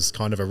stuff is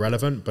kind of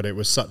irrelevant, but it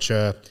was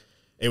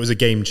it was a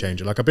game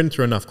changer. Like I've been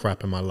through enough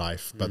crap in my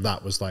life, but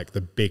that was like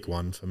the big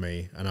one for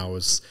me. And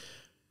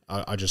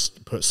I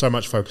just put so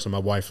much focus on my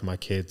wife and my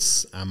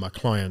kids and my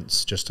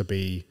clients just to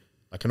be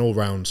like an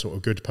all-round sort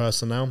of good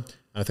person now. And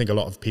I think a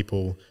lot of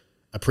people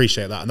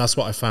appreciate that. And that's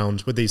what I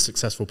found with these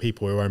successful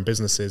people who own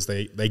businesses.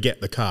 They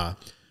get the car.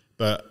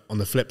 But on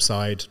the flip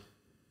side,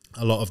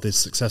 a lot of these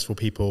successful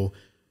people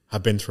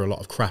have been through a lot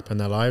of crap in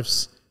their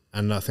lives.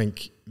 And I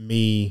think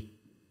me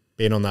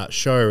being on that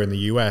show in the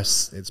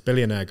US, it's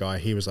Billionaire Guy,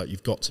 he was like,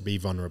 you've got to be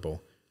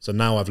vulnerable. So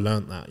now I've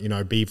learned that, you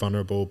know, be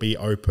vulnerable, be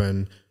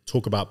open,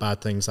 talk about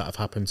bad things that have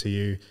happened to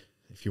you.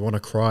 If you want to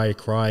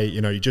cry,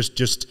 you know, you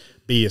just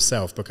be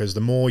yourself, because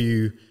the more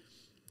you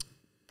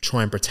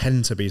try and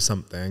pretend to be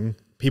something,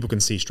 people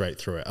can see straight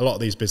through it. A lot of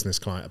these business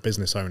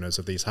owners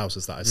of these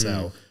houses that I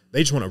sell,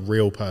 they just want a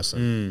real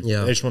person.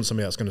 They just want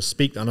somebody that's going to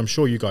speak. And I'm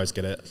sure you guys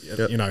get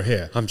it, you know,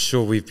 here. I'm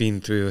sure we've been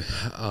through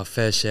our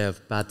fair share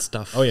of bad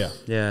stuff. Oh, yeah.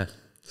 Yeah.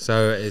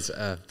 So it's,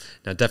 now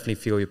definitely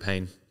feel your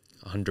pain,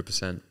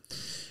 100%.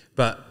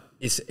 But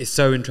it's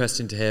so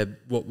interesting to hear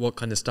what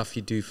kind of stuff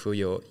you do for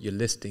your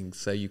listings.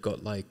 So you've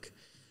got like,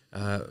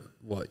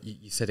 what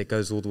you said, it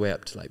goes all the way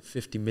up to like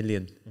 50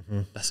 million.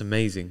 That's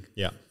amazing.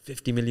 Yeah.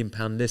 50 million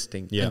pound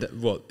listing. Yeah.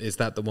 And what is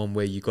that, the one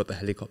where you got the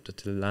helicopter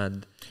to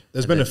land?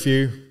 There's been a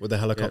few with the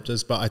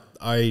helicopters, but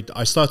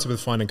I started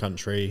with Fine and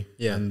Country,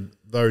 and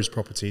those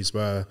properties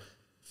were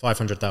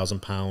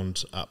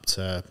 £500,000 up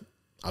to,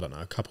 I don't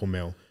know, a couple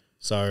mil.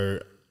 So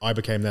I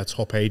became their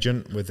top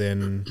agent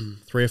within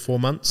 3 or 4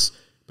 months,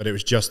 but it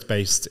was just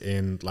based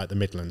in like the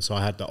Midlands. So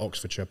I had the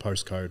Oxfordshire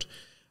postcode.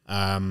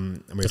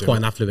 And It's quite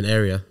an affluent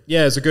area.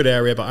 Yeah, it's a good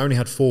area, but I only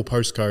had 4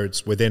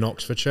 postcodes within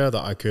Oxfordshire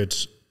that I could,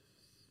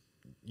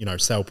 you know,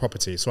 sell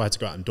property. So I had to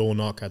go out and door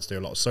knock. I had to do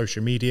a lot of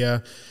social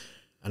media.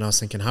 And I was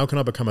thinking, how can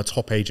I become a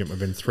top agent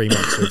within 3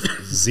 months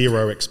with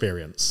 0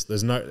 experience?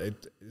 It's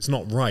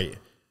not right.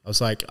 I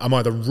was like, I'm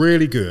either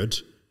really good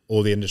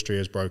or the industry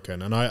is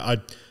broken. And I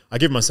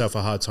give myself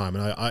a hard time.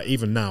 And I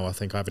even now, I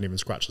think I haven't even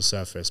scratched the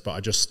surface.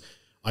 But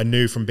I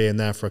knew from being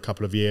there for a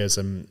couple of years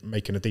and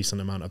making a decent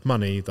amount of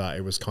money that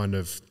it was kind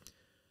of,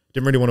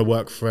 didn't really want to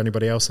work for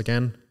anybody else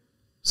again.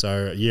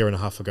 So a year and a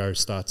half ago,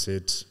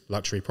 started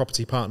Luxury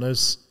Property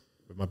Partners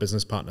with my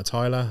business partner,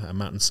 Tyler, and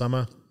Matt and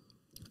Summer.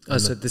 Oh,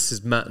 so this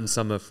is Matt and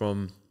Summer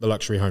from the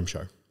Luxury Home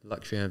Show.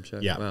 Luxury Home Show.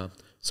 Yeah. Wow.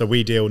 So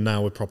we deal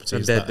now with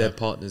properties. And they're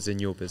partners in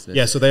your business.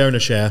 Yeah, so they own a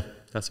share.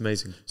 That's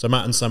amazing. So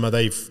Matt and Summer,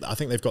 I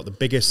think they've got the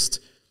biggest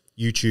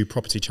YouTube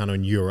property channel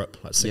in Europe,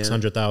 like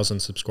 600,000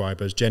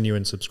 subscribers,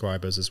 genuine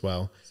subscribers as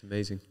well. It's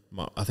amazing.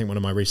 I think one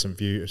of my recent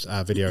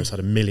videos had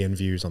 1 million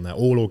views on there,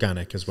 all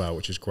organic as well,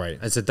 which is great.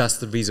 And so that's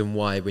the reason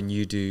why when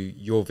you do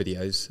your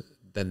videos,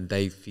 then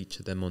they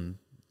feature them on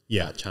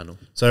that channel.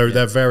 So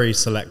they're very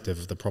selective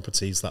of the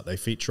properties that they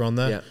feature on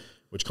there. Yeah.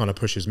 Which kind of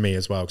pushes me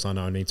as well, because I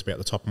know I need to be at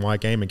the top of my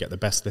game and get the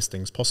best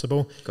listings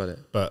possible. Got it.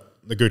 But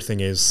the good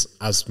thing is,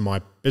 as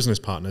my business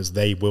partners,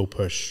 they will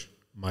push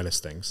my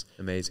listings.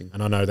 Amazing.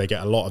 And I know they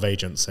get a lot of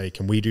agents say,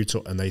 can we do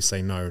and they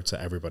say no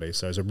to everybody.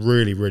 So it's a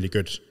really, really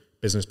good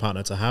business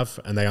partner to have,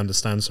 and they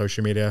understand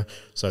social media.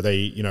 So they,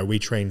 you know, we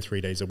train 3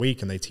 days a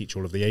week and they teach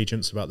all of the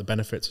agents about the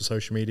benefits of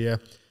social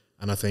media.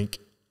 And I think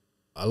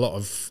a lot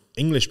of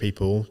English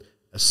people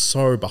are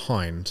so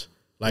behind.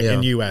 Like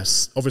in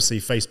US, obviously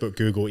Facebook,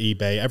 Google,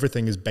 eBay,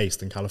 everything is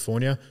based in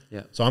California.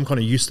 Yeah. So I'm kind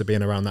of used to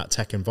being around that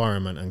tech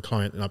environment, and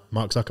client, like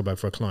Mark Zuckerberg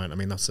for a client. I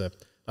mean, that's a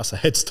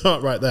head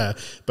start right there.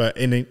 But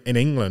in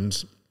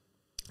England,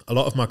 a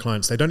lot of my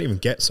clients, they don't even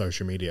get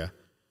social media,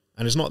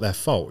 and it's not their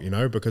fault, you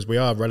know, because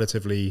we're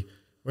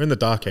in the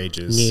dark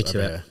ages. New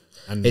to it.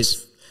 And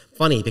it's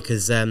funny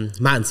because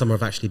Matt and Summer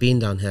have actually been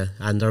down here,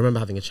 and I remember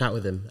having a chat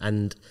with them,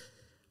 and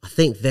I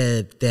think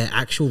their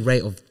actual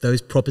rate of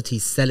those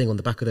properties selling on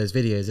the back of those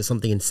videos is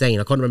something insane.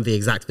 I can't remember the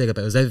exact figure,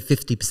 but it was over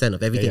 50%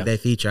 of everything they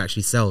feature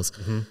actually sells.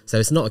 So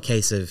it's not a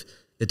case of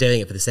they're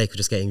doing it for the sake of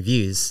just getting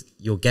views.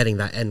 You're getting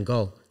that end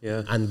goal.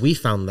 Yeah. And we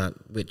found that,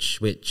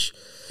 which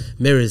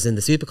mirrors in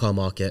the supercar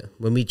market.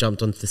 When we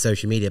jumped onto the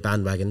social media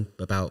bandwagon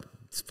about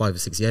 5 or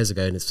 6 years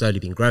ago, and it's slowly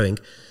been growing,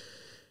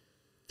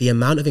 the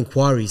amount of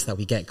inquiries that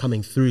we get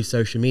coming through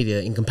social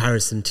media in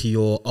comparison to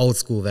your old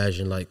school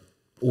version, like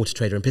Auto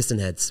Trader and Piston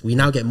Heads, we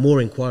now get more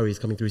inquiries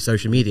coming through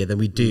social media than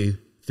we do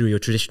through your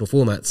traditional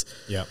formats.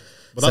 Yeah.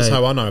 Well, that's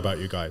how I know about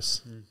you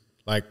guys.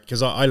 Like,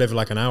 because I live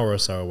like an hour or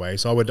so away,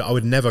 so I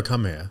would never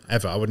come here,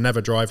 ever. I would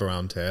never drive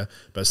around here,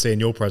 but seeing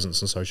your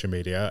presence on social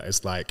media,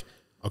 it's like,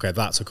 okay,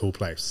 that's a cool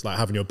place. Like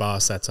having your bar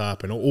set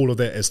up and all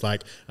of it is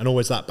like, and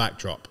always that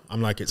backdrop.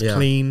 I'm like, it's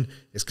clean,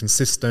 it's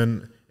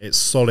consistent, it's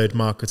solid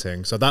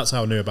marketing. So that's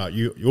how I knew about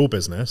your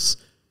business,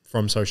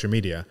 from social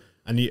media.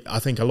 And I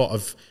think a lot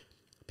of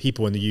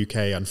people in the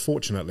UK,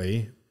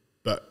 unfortunately,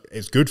 but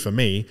it's good for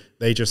me,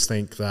 they just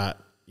think that,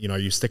 you know,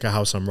 you stick a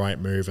house on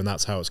Rightmove and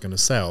that's how it's going to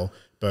sell,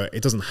 but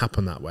it doesn't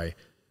happen that way.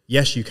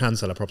 Yes, you can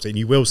sell a property and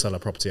you will sell a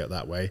property at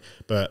that way,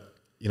 but,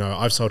 you know,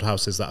 I've sold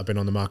houses that have been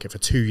on the market for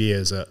 2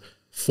 years at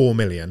 4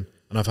 million,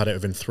 and I've had it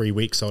within 3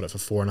 weeks, sold it for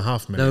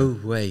 4.5 million.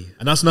 No way.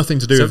 And that's nothing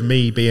to do with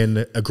me being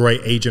a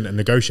great agent and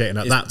negotiating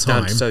at that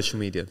time. Down to social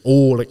media.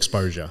 All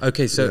exposure.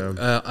 Okay, so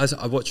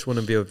I watched one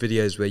of your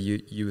videos where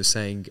you were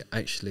saying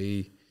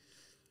actually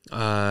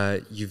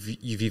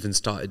you've even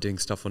started doing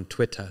stuff on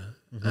Twitter,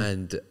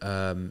 and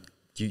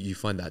you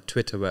find that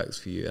Twitter works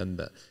for you, and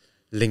that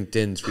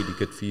LinkedIn's really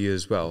good for you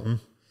as well. Mm-hmm.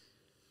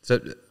 So,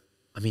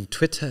 I mean,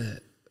 Twitter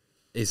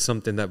is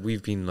something that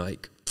we've been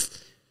like,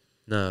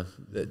 no,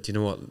 do you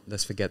know what?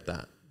 Let's forget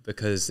that,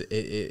 because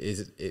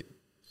it's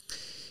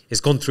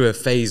gone through a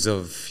phase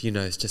of, you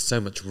know, it's just so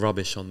much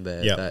rubbish on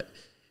there that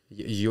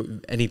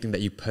anything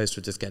that you post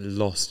would just get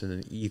lost in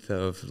an ether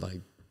of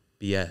like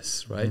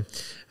BS, right?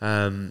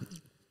 Mm-hmm.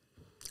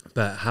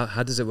 But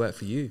how does it work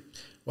for you?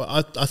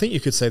 Well, I think you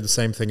could say the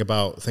same thing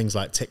about things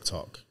like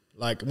TikTok.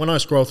 Like when I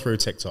scroll through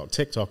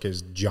TikTok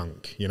is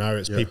junk, you know,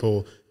 it's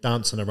people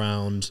dancing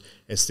around.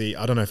 It's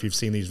I don't know if you've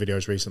seen these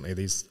videos recently,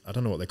 I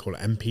don't know what they call it,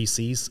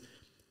 NPCs,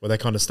 where they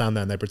kind of stand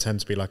there and they pretend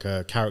to be like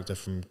a character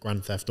from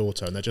Grand Theft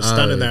Auto, and they're just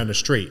standing there in the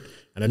street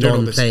and they're doing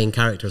all this non-playing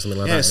character or something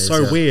like that. Yeah, it's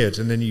so weird.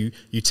 And then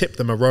you tip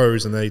them a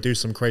rose and they do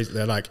some crazy,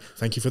 they're like,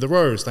 thank you for the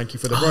rose, thank you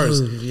for the rose.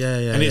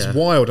 And it's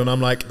wild. And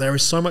I'm like, there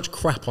is so much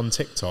crap on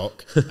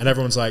TikTok. And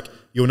everyone's like,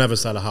 you'll never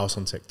sell a house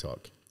on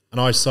TikTok. And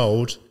I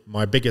sold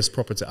my biggest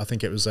property, I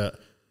think it was at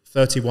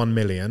 31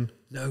 million.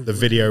 The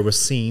video was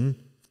seen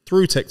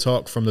through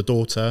TikTok from the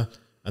daughter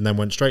and then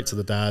went straight to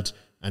the dad.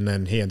 And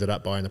then he ended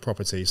up buying the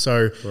property.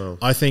 So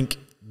I think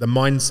the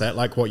mindset,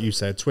 like what you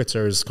said,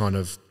 Twitter is kind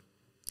of,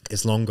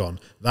 it's long gone.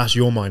 That's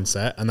your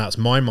mindset, and that's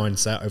my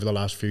mindset over the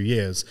last few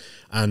years.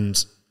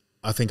 And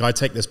I think I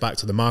take this back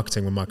to the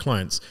marketing with my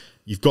clients.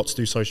 You've got to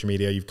do social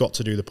media, you've got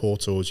to do the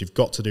portals, you've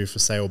got to do for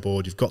sale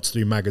board, you've got to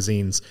do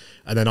magazines.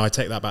 And then I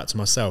take that back to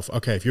myself.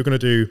 Okay, if you're going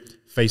to do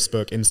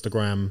Facebook,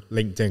 Instagram,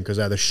 LinkedIn, because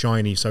they're the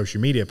shiny social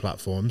media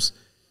platforms,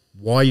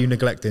 why are you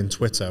neglecting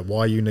Twitter? Why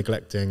are you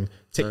neglecting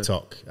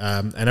TikTok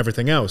and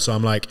everything else? So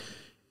I'm like,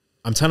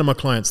 I'm telling my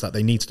clients that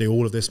they need to do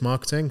all of this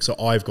marketing, so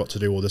I've got to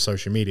do all the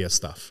social media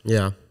stuff.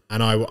 Yeah.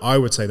 And I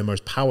would say the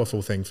most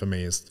powerful thing for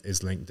me is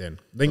LinkedIn.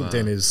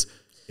 LinkedIn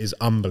is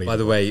unbelievable. By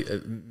the way,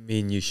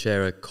 me and you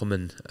share a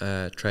common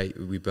trait.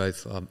 We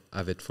both are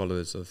avid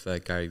followers of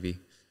Gary Vee.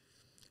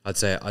 I'd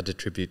say I'd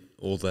attribute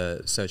all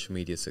the social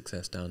media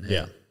success down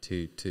here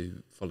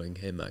to following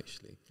him,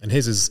 actually. And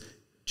his is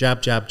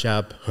jab, jab,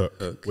 jab,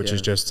 hook, which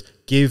is just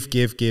give.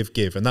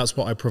 And that's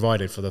what I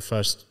provided for the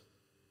first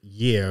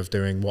year of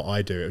doing what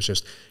I do. It was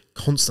just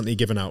constantly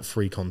giving out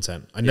free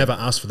content. I never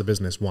asked for the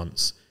business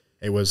once.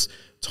 It was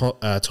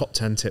top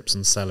 10 tips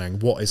on selling,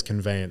 what is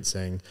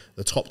conveyancing,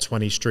 the top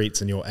 20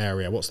 streets in your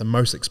area, what's the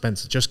most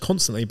expensive, just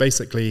constantly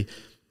basically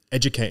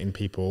educating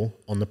people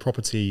on the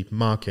property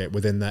market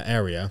within their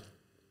area.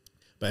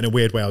 But in a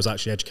weird way, I was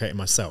actually educating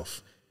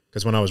myself.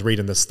 Because when I was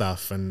reading this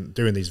stuff and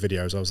doing these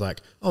videos, I was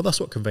like, oh,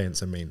 that's what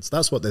conveyancing means.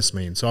 That's what this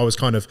means. So I was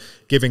kind of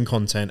giving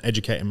content,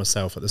 educating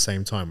myself at the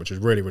same time, which is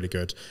really, really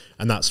good.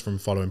 And that's from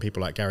following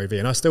people like Gary Vee.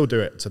 And I still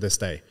do it to this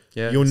day.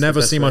 Yeah, you'll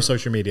never see my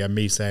social media,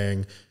 me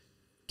saying,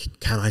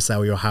 can I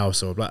sell your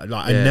house? Or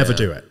I never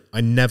do it.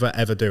 I never,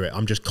 ever do it.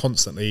 I'm just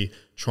constantly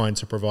trying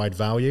to provide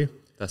value.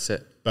 That's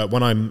it. But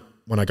when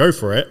I go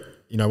for it,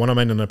 you know, when I'm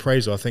in an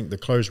appraisal, I think the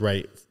close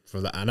rate for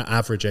an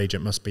average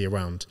agent must be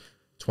around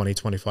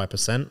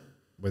 20-25%.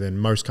 Within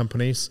most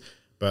companies,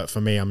 but for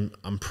me,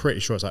 I'm pretty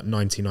sure it's like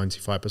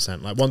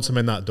 90-95%. Like once I'm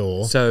in that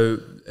door. So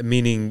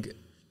meaning,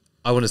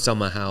 I want to sell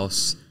my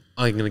house.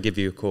 I'm going to give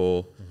you a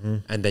call,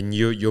 and then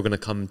you're going to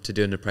come to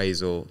do an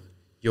appraisal.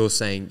 You're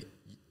saying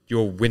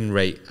your win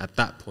rate at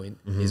that point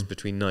is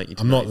between 90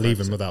 to 95%. I'm not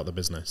leaving without the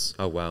business.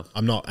 Oh wow,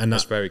 I'm not, and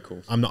that's very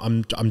cool. I'm not.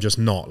 I'm just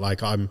not.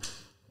 Like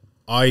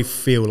I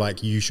feel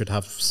like you should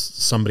have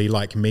somebody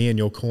like me in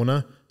your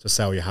corner to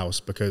sell your house,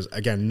 because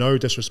again, no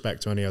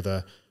disrespect to any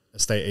other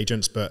estate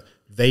agents, but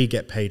they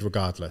get paid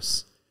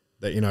regardless.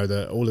 That, you know,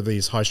 all of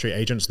these high street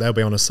agents, they'll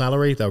be on a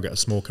salary, they'll get a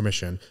small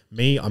commission.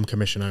 Me, I'm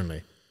commission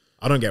only.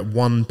 I don't get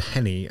 1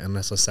 penny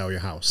unless I sell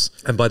your house.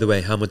 And by the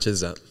way, how much is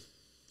that?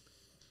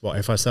 What,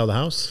 if I sell the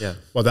house? Yeah.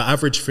 Well, the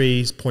average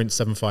fee is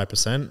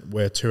 0.75%.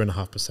 We're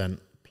 2.5%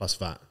 plus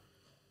VAT.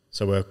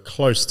 So we're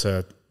close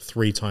to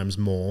 3 times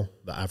more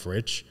the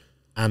average,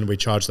 and we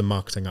charge the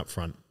marketing up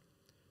front.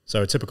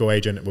 So a typical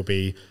agent, it will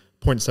be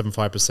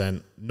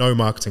 0.75%, no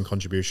marketing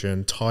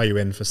contribution, tie you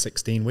in for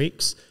 16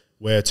 weeks.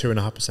 We're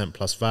 2.5%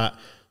 plus VAT.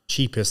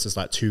 Cheapest is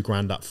like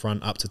 $2,000 up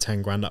front, up to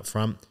 10 grand up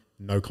front,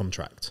 no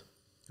contract.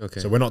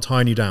 Okay. So we're not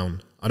tying you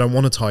down. I don't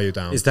want to tie you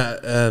down. Is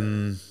that,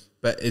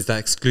 but is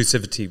that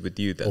exclusivity with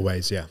you then?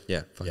 Always, yeah.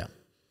 Yeah. Fine. Yeah.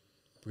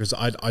 Because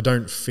I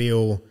don't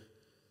feel,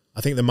 I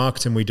think the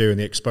marketing we do and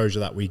the exposure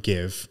that we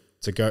give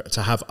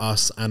to have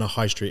us and a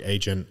high street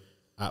agent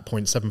at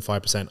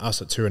 0.75%,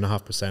 us at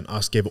 2.5%,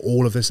 us give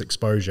all of this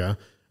exposure,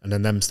 and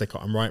then them stick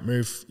it on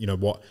Rightmove, you know,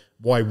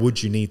 why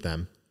would you need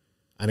them?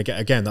 And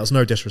again, that's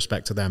no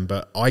disrespect to them,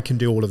 but I can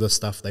do all of the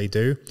stuff they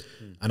do.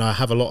 And I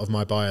have a lot of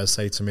my buyers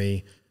say to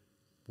me,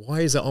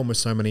 why is it on with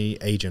so many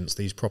agents,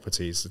 these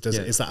properties?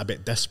 Is that a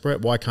bit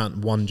desperate? Why can't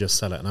one just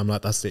sell it? And I'm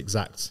like, that's the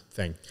exact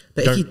thing.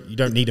 But you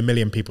don't need 1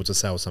 million people to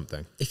sell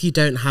something. If you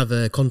don't have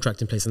a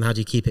contract in place, then how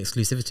do you keep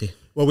exclusivity?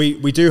 Well,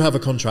 we do have a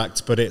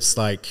contract, but it's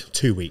like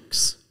 2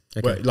 weeks.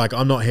 Okay. Like,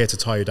 I'm not here to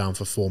tie you down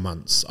for 4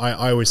 months.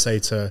 I always say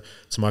to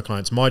my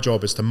clients, my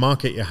job is to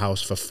market your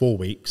house for 4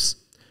 weeks.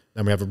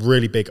 Then we have a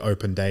really big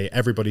open day.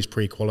 Everybody's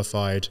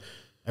pre-qualified.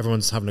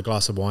 Everyone's having a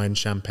glass of wine,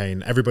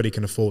 champagne. Everybody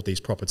can afford these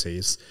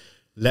properties.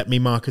 Let me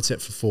market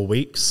it for 4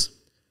 weeks.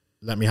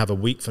 Let me have a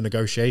week for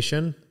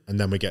negotiation, and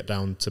then we get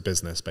down to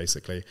business,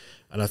 basically.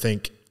 And I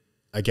think,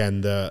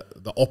 again, the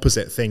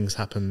opposite things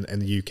happen in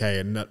the UK,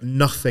 and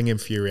nothing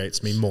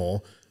infuriates me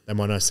more than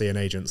when I see an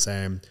agent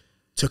saying,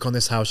 took on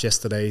this house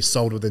yesterday,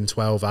 sold within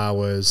 12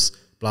 hours,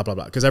 blah, blah,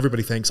 blah. Because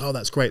everybody thinks, oh,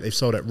 that's great, they've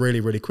sold it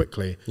really, really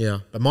quickly. Yeah.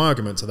 But my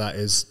argument to that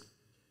is,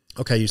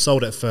 okay, you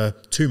sold it for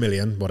 2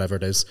 million, whatever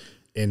it is,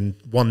 in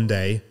 1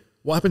 day.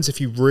 What happens if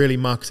you really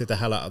marketed the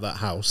hell out of that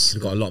house?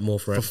 You've got a lot more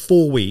for it. For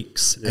 4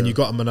 weeks, and you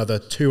got them another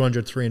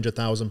 200,000,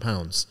 300,000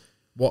 pounds.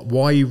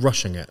 Why are you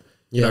rushing it?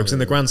 You know, because in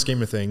the grand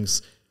scheme of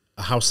things,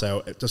 a house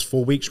sale, does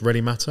 4 weeks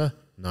really matter?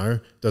 No.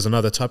 Does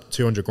another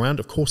 200 grand?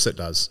 Of course it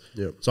does.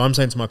 Yep. So I'm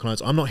saying to my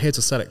clients, I'm not here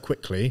to sell it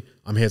quickly.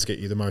 I'm here to get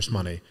you the most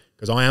money,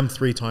 because I am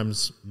 3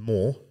 times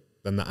more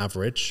than the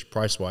average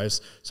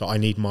price-wise. So I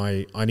need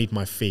my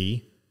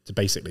fee to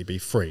basically be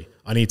free.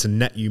 I need to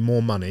net you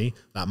more money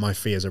that my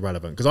fee is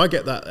irrelevant. Because I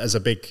get that as a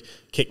big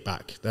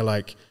kickback. They're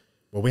like,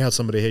 well, we had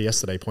somebody here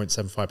yesterday,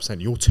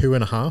 0.75%. You're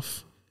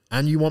 2.5%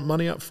 and you want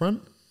money up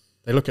front?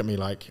 They look at me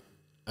like,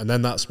 and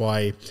then that's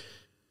why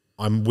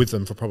I'm with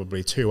them for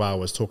probably 2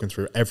 hours talking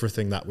through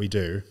everything that we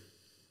do.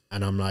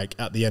 And I'm like,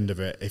 at the end of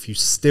it, if you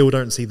still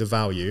don't see the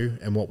value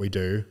in what we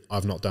do,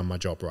 I've not done my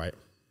job right.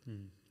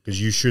 Because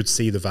you should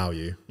see the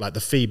value. Like, the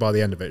fee by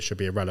the end of it should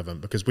be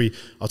irrelevant, because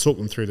I'll talk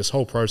them through this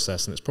whole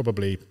process, and it's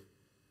probably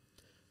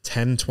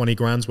 10, 20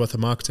 grand's worth of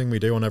marketing we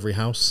do on every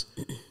house.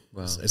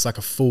 Wow. It's like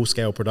a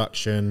full-scale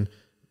production,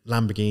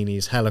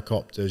 Lamborghinis,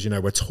 helicopters, you know,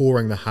 we're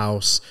touring the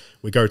house,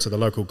 we go to the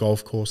local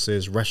golf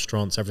courses,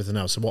 restaurants, everything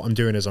else. So what I'm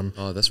doing is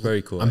oh, that's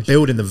very cool. I'm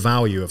building the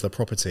value of the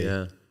property.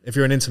 Yeah. If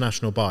you're an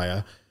international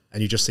buyer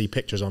and you just see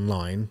pictures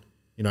online,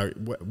 you know,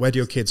 where do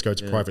your kids go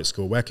to private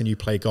school? Where can you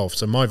play golf?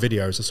 So my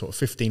videos are sort of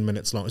 15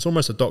 minutes long. It's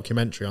almost a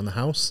documentary on the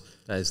house.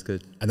 That is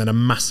good. And then a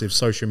massive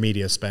social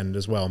media spend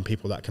as well on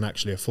people that can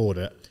actually afford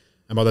it.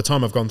 And by the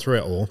time I've gone through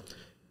it all,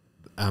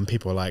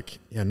 people are like,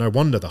 yeah, no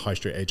wonder the high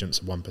street agents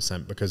are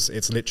 1%, because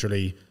it's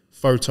literally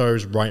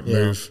photos, right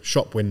move,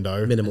 shop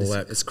window. Minimal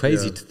work. It's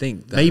crazy to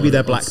think that. Maybe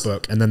their black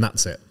book, and then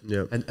that's it.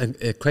 Yeah. And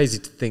crazy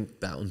to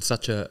think that on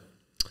such an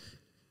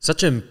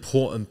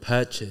important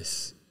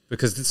purchase,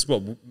 because this is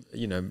what,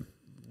 you know,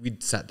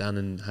 we'd sat down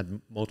and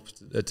had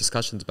multiple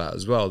discussions about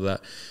as well,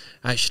 that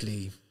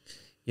actually,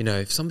 you know,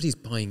 if somebody's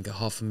buying a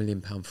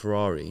 £500,000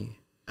 Ferrari,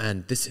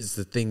 and this is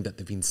the thing that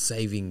they've been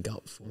saving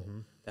up for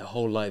their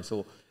whole lives,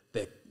 or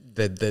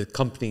the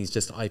company's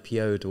just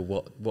IPO'd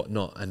or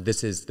whatnot, and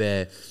this is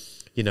their,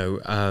 you know,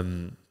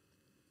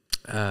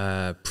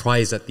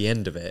 prize at the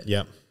end of it.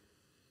 Yeah.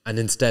 And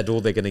instead,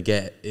 all they're going to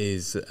get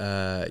is,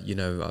 you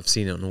know, I've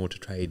seen it on Auto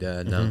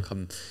Trader. Now,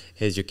 come,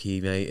 here's your key,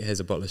 mate. Here's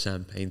a bottle of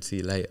champagne. See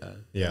you later.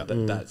 Yeah,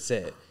 that's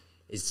it.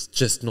 It's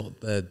just not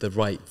the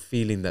right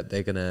feeling that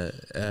they're going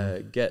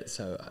to get.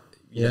 So,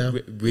 you know,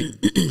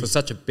 for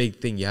such a big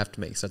thing, you have to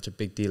make such a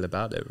big deal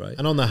about it, right?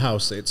 And on the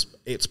house,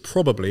 it's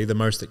probably the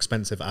most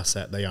expensive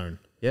asset they own.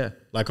 Yeah.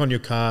 Like on your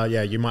car,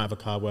 you might have a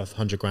car worth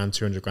 100 grand,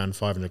 200 grand,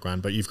 500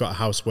 grand, but you've got a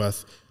house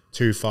worth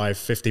 2, 5,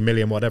 50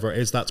 million, whatever it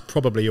is, that's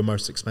probably your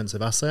most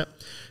expensive asset.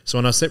 So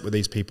when I sit with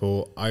these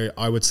people,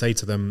 I would say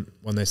to them,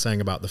 when they're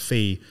saying about the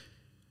fee,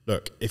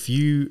 look, if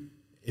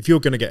you're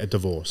going to get a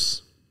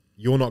divorce,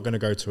 you're not going to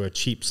go to a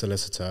cheap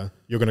solicitor.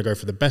 You're going to go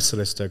for the best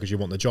solicitor because you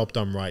want the job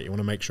done right. You want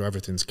to make sure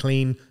everything's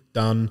clean,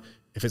 done.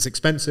 If it's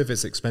expensive,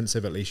 it's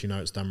expensive. At least you know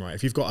it's done right.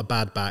 If you've got a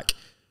bad back,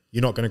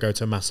 you're not going to go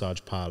to a massage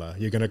parlor.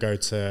 You're going to go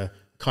to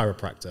a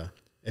chiropractor.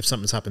 If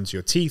something's happened to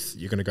your teeth,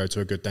 you're going to go to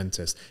a good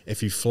dentist.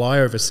 If you fly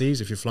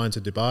overseas, if you're flying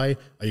to Dubai,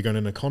 are you going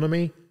in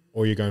economy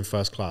or are you going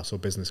first class or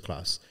business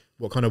class?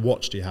 What kind of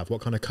watch do you have? What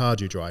kind of car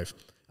do you drive?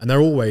 And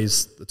they're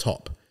always the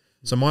top.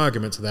 So my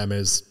argument to them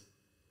is,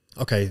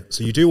 okay,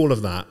 so you do all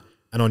of that,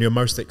 and on your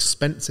most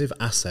expensive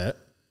asset,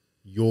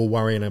 you're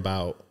worrying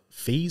about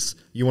fees.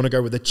 You want to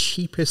go with the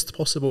cheapest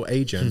possible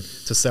agent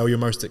to sell your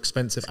most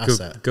expensive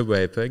asset. Good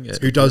way of putting it.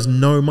 Who does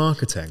no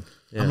marketing.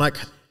 Yeah. I'm like,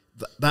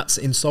 that's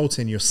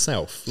insulting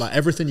yourself. Like,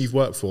 everything you've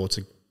worked for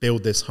to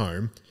build this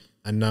home,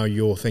 and now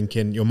you're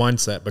thinking, your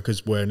mindset,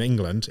 because we're in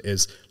England,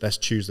 is let's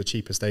choose the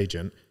cheapest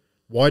agent.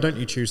 Why don't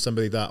you choose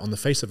somebody that on the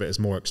face of it is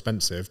more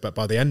expensive, but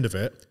by the end of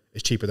it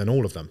is cheaper than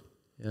all of them?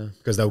 Yeah.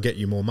 Because they'll get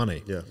you more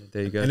money. Yeah.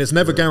 There you go. And it's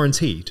never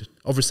guaranteed.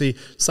 Obviously,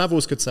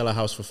 Savills could sell a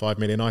house for 5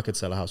 million. I could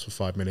sell a house for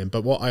 5 million.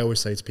 But what I always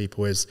say to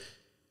people is,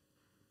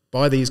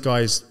 buy these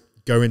guys,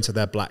 go into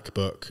their black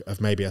book of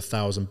maybe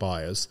 1,000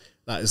 buyers.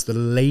 That is the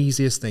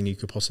laziest thing you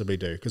could possibly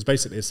do. Because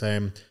basically it's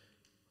saying,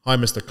 hi,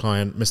 Mr.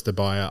 Client, Mr.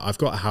 Buyer, I've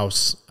got a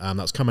house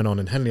that's coming on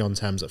in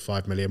Henley-on-Thames at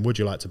 5 million. Would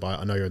you like to buy it?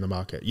 I know you're in the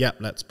market. Yep,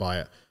 let's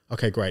buy it.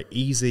 Okay, great.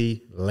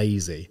 Easy,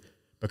 lazy.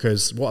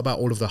 Because what about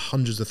all of the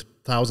hundreds of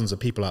thousands of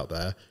people out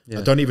there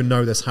that don't even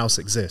know this house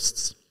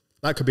exists?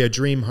 That could be a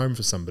dream home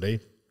for somebody.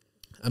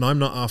 And I'm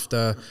not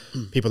after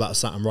people that are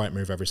sat on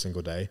Rightmove every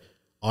single day.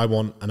 I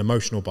want an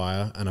emotional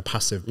buyer and a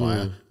passive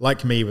buyer,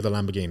 like me with a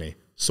Lamborghini.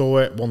 Saw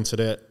it, wanted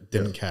it,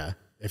 didn't care.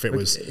 if it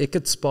was. It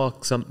could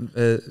spark some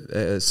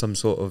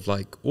sort of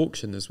like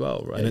auction as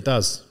well, right? And it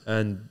does.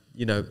 And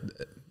you know,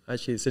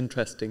 actually, it's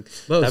interesting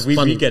Well, that it's we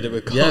funny. get it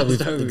with cars. Yeah,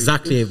 don't we?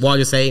 exactly. While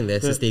you're saying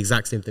this, it's the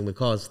exact same thing with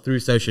cars through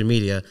social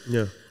media.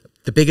 Yeah.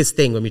 The biggest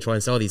thing when we try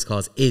and sell these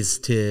cars is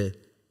to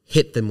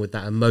hit them with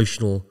that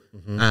emotional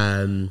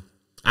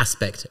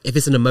aspect. If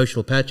it's an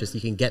emotional purchase,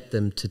 you can get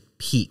them to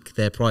peak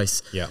their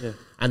price. Yeah.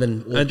 And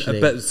then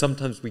But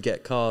sometimes we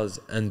get cars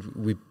and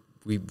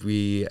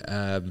we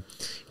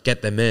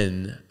get them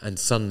in, and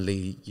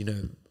suddenly, you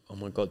know, oh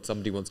my God,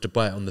 somebody wants to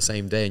buy it on the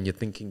same day, and you're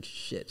thinking,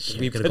 shit,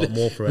 we could have got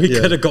more for it. We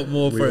could have got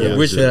more for it.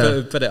 We should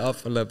Yeah. put it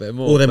up a little bit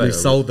more. or then But- we've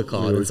sold the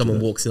car and someone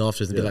walks in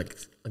afterwards and be like,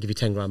 I'll give you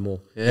 10 grand more.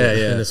 Yeah,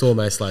 yeah. And it's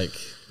almost like...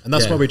 And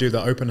that's yeah. why we do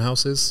the open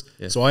houses.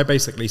 Yeah. So I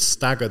basically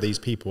stagger these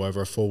people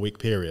over a 4-week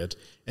period.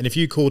 And if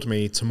you called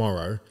me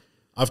tomorrow,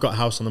 I've got a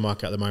house on the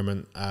market at the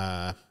moment,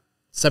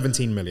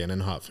 17 million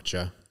in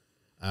Hertfordshire,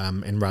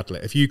 in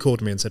Radlett. If you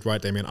called me and said,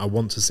 right, Damien, I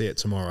want to see it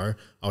tomorrow,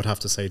 I would have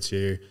to say to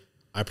you,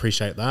 I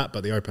appreciate that,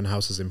 but the open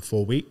house is in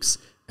 4 weeks.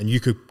 And you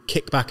could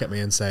kick back at me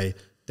and say,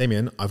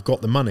 Damien, I've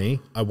got the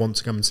money. I want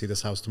to come and see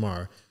this house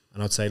tomorrow.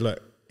 And I'd say,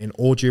 look, in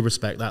all due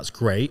respect, that's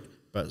great,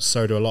 but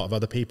so do a lot of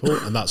other people.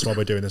 And that's why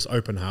we're doing this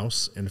open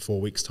house in 4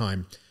 weeks'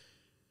 time.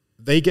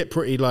 They get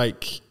pretty,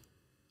 like,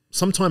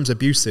 sometimes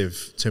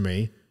abusive to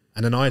me.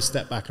 And then I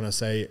step back and I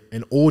say,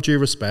 in all due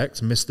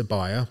respect, Mr.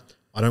 Buyer,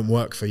 I don't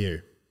work for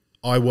you.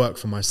 I work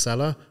for my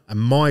seller. And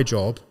my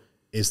job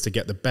is to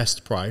get the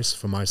best price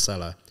for my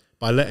seller.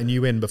 By letting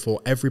you in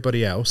before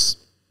everybody else,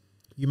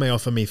 you may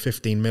offer me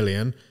 15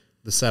 million.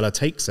 The seller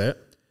takes it.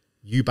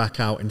 You back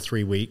out in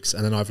 3 weeks.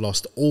 And then I've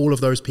lost all of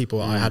those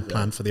people I had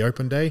planned for the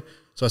open day.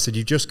 So I said,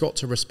 you've just got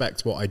to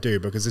respect what I do,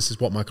 because this is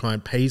what my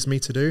client pays me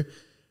to do,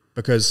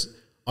 because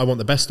I want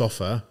the best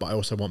offer, but I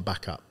also want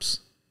backups.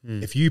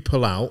 If you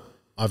pull out,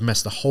 I've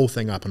messed the whole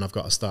thing up and I've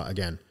got to start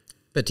again.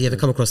 But do you ever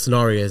come across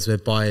scenarios where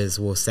buyers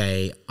will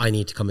say, I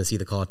need to come and see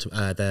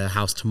the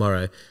house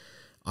tomorrow.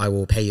 I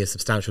will pay you a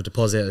substantial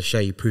deposit. I'll show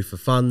you proof of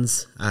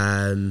funds.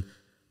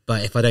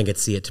 But if I don't get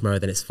to see it tomorrow,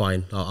 then it's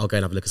fine. I'll go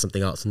and have a look at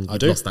something else, and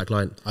you've lost that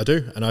client. I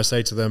do. And I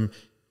say to them,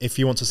 if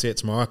you want to see it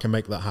tomorrow, I can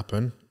make that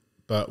happen.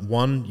 But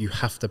 1, you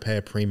have to pay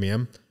a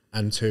premium.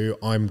 And 2,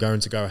 I'm going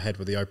to go ahead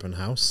with the open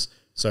house.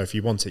 So if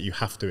you want it, you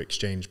have to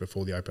exchange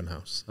before the open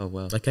house. Oh,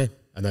 wow. Okay.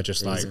 And they're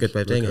just like... That's a good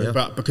way of doing it, yeah.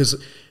 But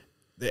because...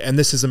 And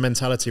this is a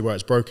mentality where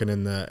it's broken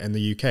in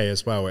the UK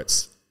as well.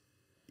 It's...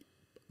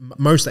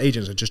 Most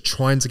agents are just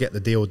trying to get the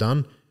deal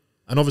done.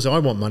 And obviously I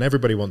want money.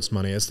 Everybody wants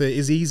money. It's the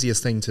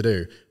easiest thing to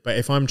do. But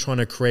if I'm trying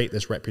to create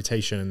this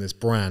reputation and this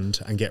brand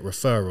and get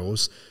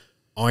referrals,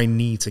 I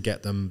need to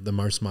get them the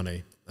most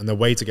money. And the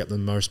way to get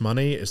them the most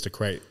money is to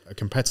create a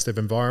competitive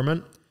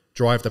environment,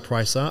 drive the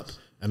price up,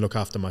 and look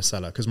after my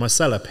seller. Because my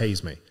seller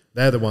pays me.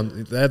 They're the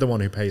one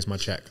who pays my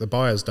check. The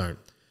buyers don't.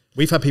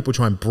 We've had people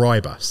try and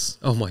bribe us.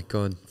 Oh my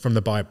God. From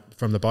the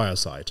buyer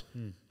side.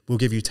 We'll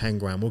give you 10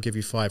 grand. We'll give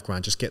you 5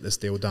 grand. Just get this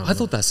deal done. I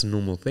thought that's a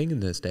normal thing in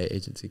the estate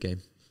agency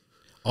game.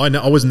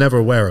 I was never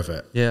aware of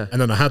it. Yeah.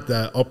 And then I had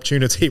the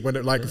opportunity when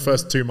the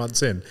first 2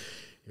 months in.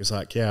 He was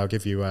like, yeah, I'll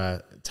give you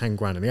 10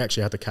 grand. And he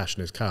actually had the cash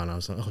in his car. And I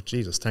was like, oh,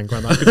 Jesus, 10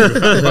 grand. I could do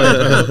with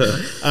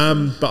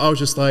that. But I was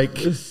just like,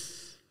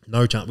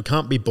 no chance. We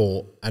can't be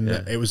bought. And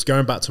it was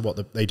going back to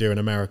what they do in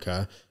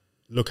America.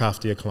 Look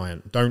after your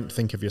client. Don't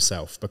think of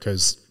yourself,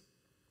 because,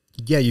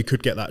 yeah, you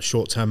could get that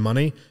short-term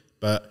money,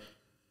 but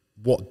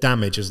what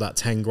damage is that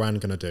 10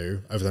 grand going to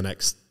do over the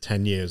next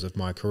 10 years of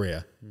my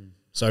career?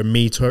 So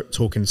me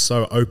talking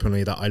so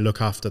openly that I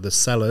look after the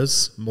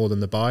sellers more than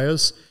the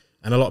buyers,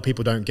 and a lot of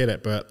people don't get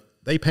it, but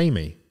they pay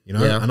me, you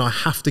know, and I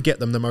have to get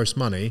them the most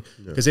money,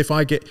 because if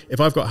I've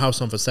got a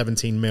house on for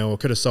 17 mil, I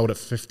could have sold it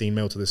for 15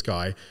 mil to this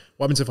guy.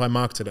 What happens if I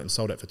marketed it and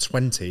sold it for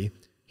 20?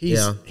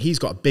 He's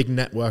got a big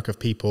network of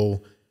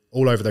people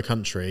all over the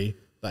country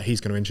that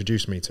he's going to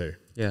introduce me to.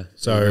 Yeah.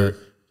 So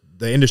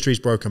the industry's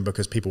broken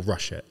because people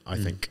rush it, I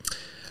think.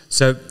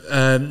 So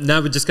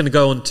now we're just going to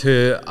go on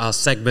to our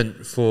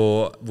segment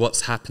for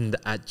what's happened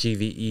at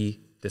GVE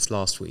this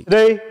last week.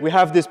 Today, we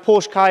have this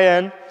Porsche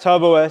Cayenne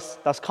Turbo S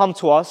that's come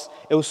to us.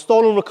 It was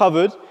stolen,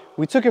 recovered.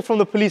 We took it from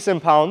the police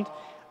impound,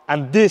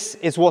 and this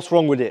is what's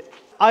wrong with it.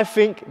 I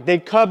think they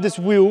curbed this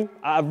wheel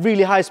at a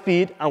really high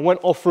speed and went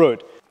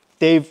off-road.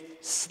 They've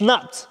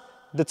snapped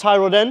the tie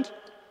rod end.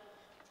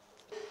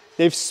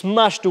 They've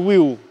smashed the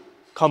wheel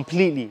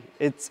completely.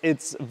 It's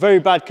a very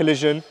bad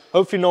collision.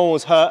 Hopefully no one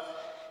was hurt.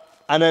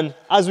 And then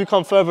as we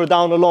come further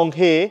down along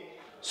here,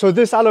 so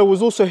this alloy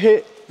was also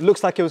hit.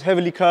 Looks like it was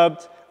heavily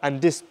curbed.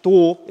 And this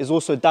door is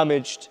also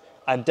damaged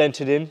and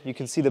dented in. You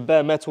can see the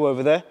bare metal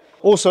over there.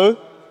 Also,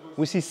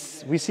 we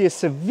see a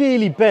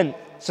severely bent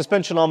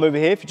suspension arm over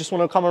here. If you just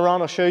want to come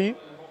around, I'll show you.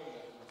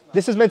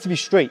 This is meant to be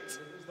straight,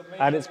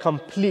 and it's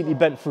completely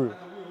bent through.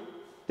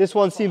 This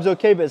one seems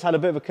okay, but it's had a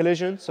bit of a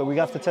collision, so we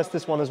have to test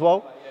this one as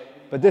well.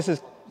 But this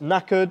is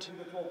knackered.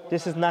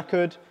 This is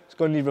knackered. It's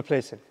going to need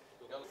replacing.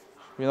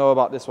 We know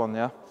about this one,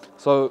 yeah?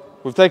 So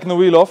we've taken the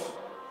wheel off,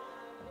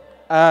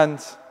 and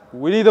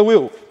we need a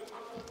wheel.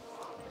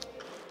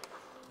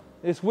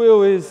 This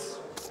wheel is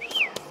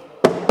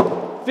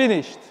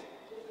finished.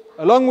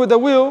 Along with the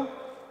wheel,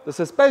 the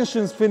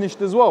suspension's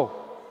finished as well.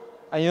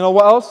 And you know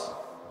what else?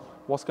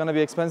 What's going to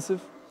be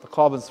expensive? The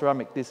carbon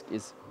ceramic disc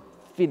is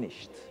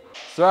finished.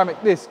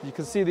 Ceramic disc, you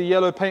can see the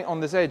yellow paint on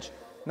this edge.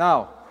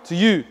 Now, to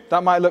you,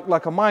 that might look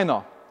like a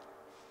minor,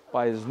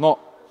 but it's not.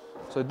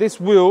 So this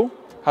wheel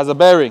has a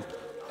bearing.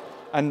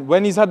 And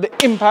when he's had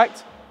the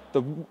impact,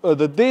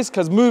 the disc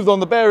has moved on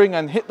the bearing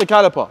and hit the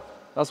caliper.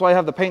 That's why you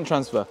have the paint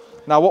transfer.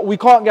 Now, what we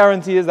can't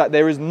guarantee is that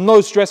there is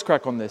no stress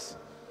crack on this.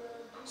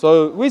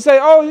 So we say,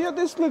 oh yeah,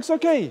 this looks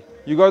okay.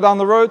 You go down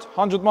the road,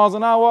 100 miles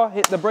an hour,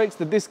 hit the brakes,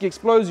 the disc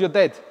explodes, you're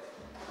dead.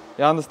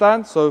 You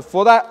understand? So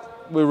for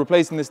that, we're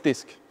replacing this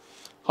disc,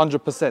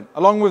 100%.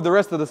 Along with the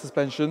rest of the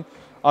suspension.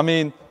 I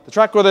mean, the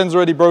track rod end's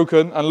already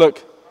broken, and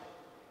look,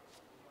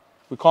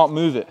 we can't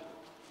move it.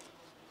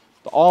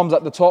 The arms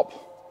at the top,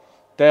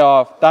 they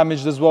are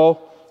damaged as well.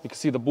 You can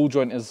see the ball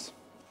joint is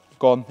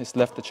gone, it's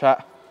left the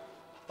chat.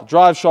 The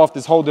drive shaft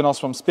is holding us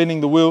from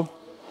spinning the wheel.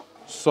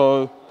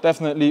 So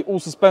definitely all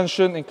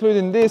suspension,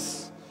 including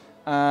this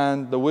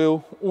and the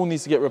wheel, all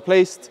needs to get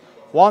replaced.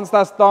 Once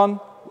that's done,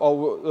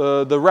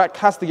 the rack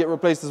has to get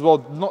replaced as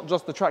well, not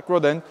just the track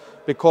rod end,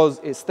 because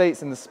it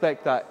states in the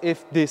spec that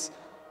if this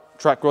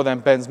track rod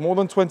end bends more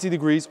than 20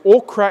 degrees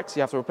or cracks,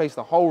 you have to replace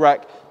the whole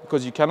rack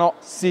because you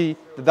cannot see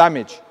the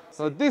damage.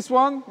 So this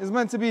one is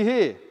meant to be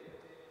here.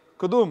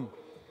 Kadum,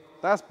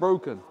 that's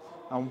broken.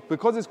 And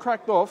because it's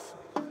cracked off,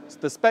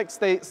 the spec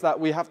states that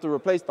we have to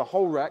replace the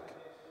whole rack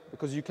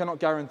because you cannot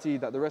guarantee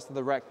that the rest of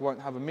the rack won't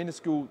have a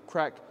minuscule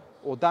crack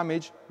or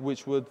damage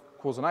which would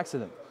cause an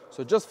accident.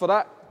 So just for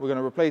that, we're going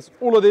to replace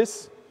all of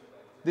this.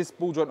 This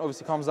ball joint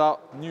obviously comes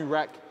out, new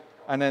rack,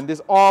 and then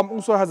this arm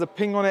also has a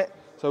ping on it.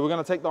 So we're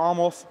going to take the arm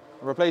off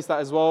and replace that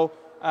as well.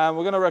 And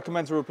we're going to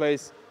recommend to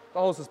replace the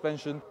whole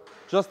suspension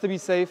just to be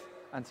safe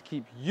and to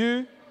keep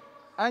you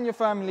and your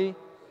family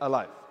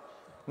alive.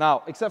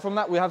 Now, except from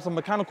that, we have some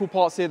mechanical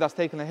parts here that's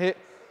taken a hit.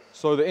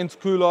 So the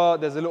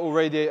intercooler, there's a little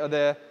radiator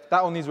there,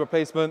 that one needs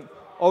replacement.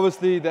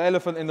 Obviously, the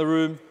elephant in the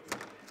room,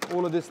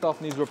 all of this stuff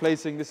needs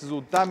replacing. This is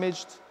all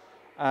damaged.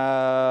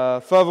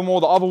 Furthermore,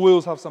 the other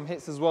wheels have some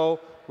hits as well.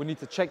 We need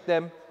to check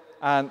them.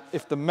 And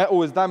if the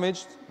metal is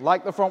damaged,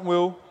 like the front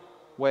wheel,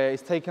 where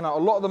it's taken out a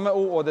lot of the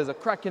metal or there's a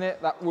crack in it,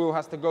 that wheel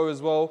has to go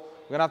as well.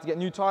 We're gonna have to get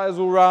new tires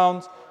all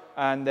around.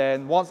 And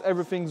then once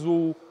everything's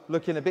all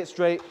looking a bit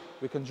straight,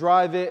 we can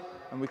drive it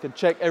and we can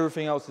check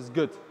everything else is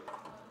good.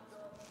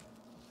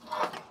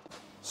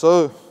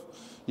 So,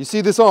 you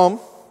see this arm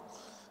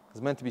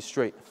is meant to be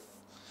straight.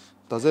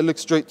 Does it look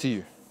straight to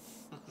you?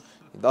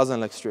 It doesn't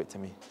look straight to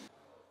me.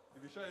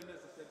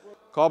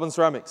 Carbon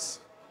ceramics.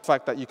 The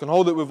fact that you can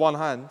hold it with one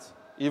hand,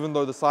 even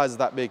though the size is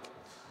that big.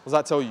 What does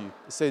that tell you?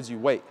 It saves you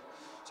weight.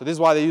 So this is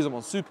why they use them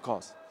on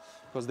supercars,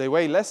 because they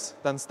weigh less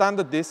than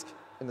standard disc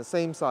in the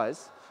same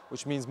size,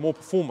 which means more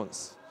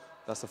performance.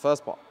 That's the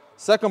first part.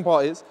 Second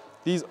part is,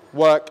 these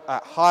work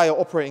at higher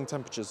operating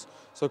temperatures.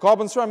 So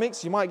carbon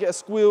ceramics, you might get a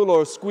squeal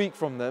or a squeak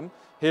from them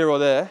here or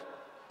there,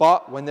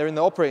 but when they're in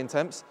the operating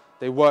temps,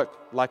 they work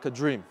like a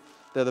dream.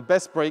 They're the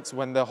best brakes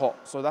when they're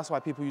hot. So that's why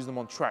people use them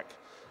on track.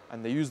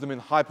 And they use them in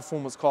high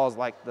performance cars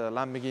like the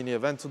Lamborghini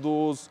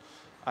Aventadors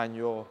and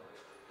your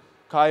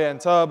Cayenne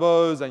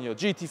Turbos and your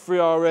GT3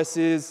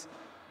 RSs,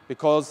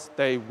 because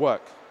they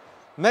work.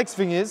 Next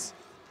thing is,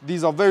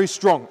 these are very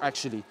strong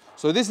actually.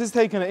 So this is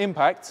taking an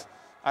impact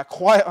at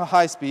quite a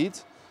high speed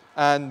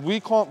and we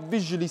can't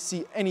visually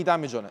see any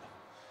damage on it.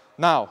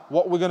 Now,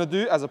 what we're gonna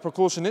do as a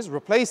precaution is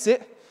replace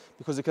it,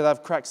 because it could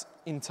have cracks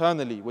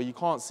internally where you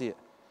can't see it.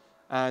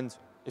 And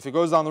if it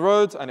goes down the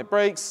road and it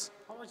breaks,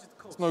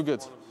 it's no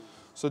good.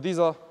 So these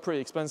are pretty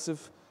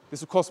expensive.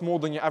 This will cost more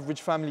than your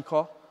average family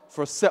car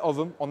for a set of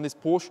them on this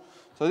Porsche.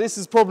 So this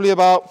is probably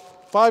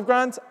about 5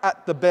 grand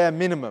at the bare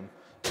minimum.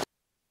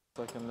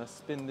 So I can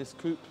spin this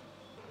coupe.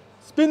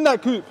 Spin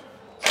that coupe.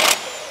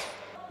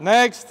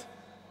 Next.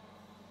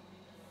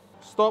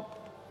 Stop.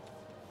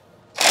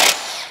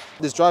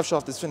 This drive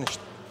shaft is finished.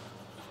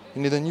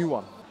 You need a new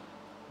one.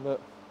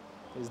 Look,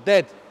 it's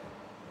dead.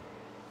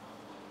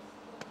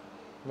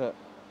 Look,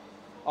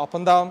 up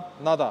and down,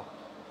 nada.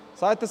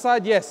 Side to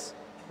side, yes.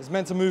 It's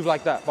meant to move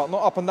like that, but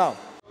not up and down.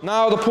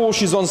 Now the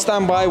Porsche is on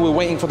standby. We're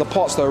waiting for the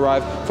parts to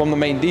arrive from the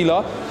main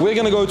dealer. We're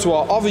gonna go to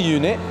our other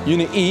unit,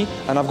 Unit E,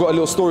 and I've got a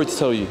little story to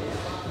tell you.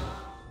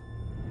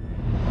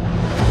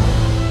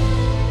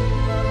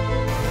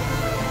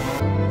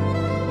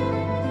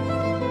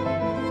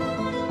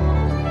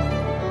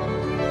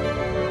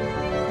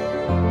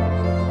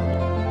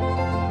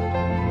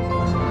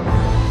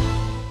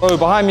 So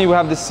behind me we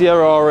have the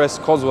Sierra RS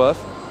Cosworth,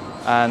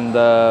 and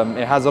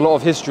it has a lot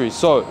of history.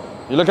 So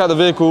you look at the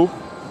vehicle,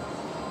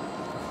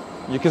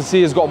 you can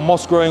see it's got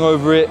moss growing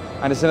over it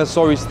and it's in a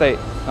sorry state.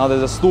 Now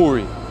there's a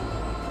story.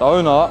 The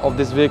owner of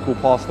this vehicle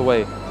passed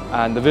away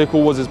and the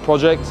vehicle was his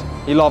project.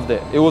 He loved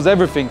it. It was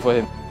everything for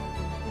him.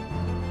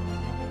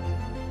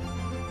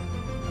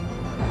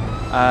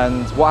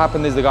 And what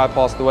happened is the guy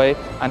passed away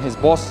and his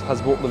boss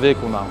has bought the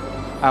vehicle now.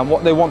 And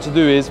what they want to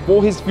do is,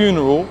 for his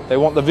funeral, they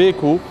want the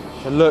vehicle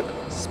to look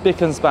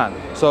spick and span.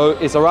 So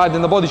it's arrived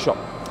in the body shop.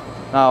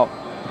 Now,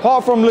 the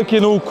apart from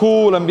looking all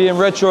cool and being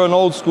retro and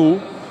old school,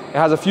 it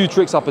has a few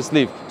tricks up its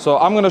sleeve. So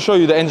I'm going to show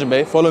you the engine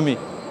bay. Follow me.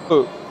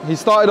 So he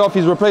started off,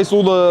 he's replaced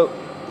all the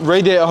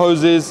radiator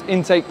hoses,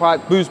 intake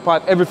pipe, boost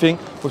pipe, everything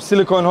with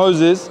silicone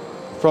hoses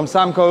from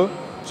Samco.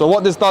 So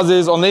what this does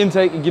is on the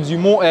intake, it gives you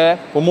more air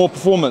for more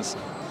performance.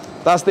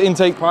 That's the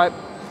intake pipe.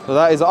 So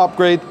that is an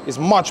upgrade. It's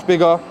much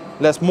bigger,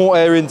 lets more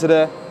air into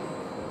there.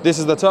 This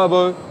is the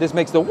turbo. This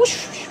makes the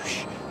whoosh, whoosh,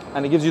 whoosh,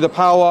 and it gives you the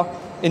power.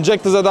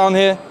 Injectors are down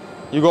here.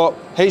 You got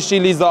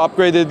HT leads that are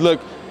upgraded.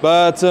 Look,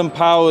 Burton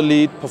power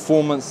lead,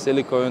 performance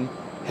silicone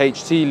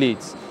HT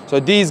leads. So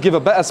these give a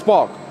better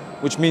spark,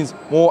 which means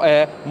more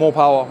air, more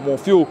power, more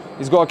fuel.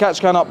 He's got a catch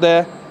can up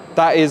there.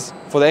 That is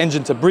for the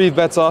engine to breathe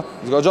better.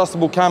 He's got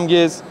adjustable cam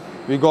gears.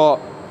 We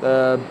got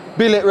the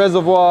billet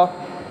reservoir,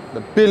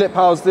 the billet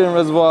power steering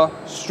reservoir,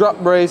 strap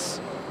brace,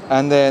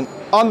 and then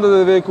under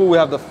the vehicle we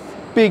have the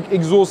big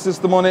exhaust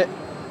system on it.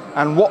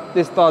 And what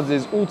this does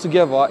is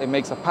altogether it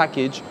makes a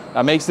package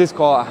that makes this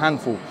car a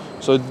handful.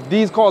 So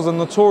these cars are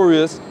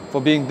notorious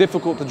for being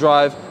difficult to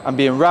drive and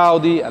being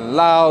rowdy and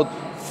loud,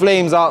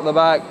 flames out the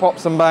back,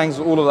 pops and bangs,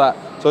 all of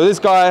that. So this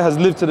guy has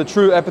lived to the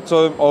true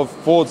epitome of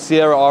Ford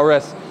Sierra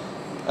RS.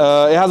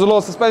 It has a lot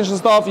of suspension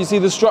stuff. You see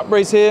the strut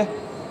brace here.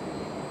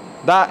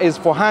 That is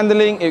for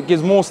handling. It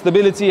gives more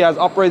stability, it has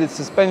upgraded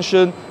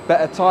suspension,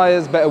 better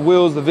tires, better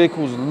wheels. The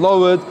vehicle's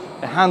lowered.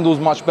 It handles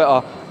much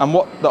better. And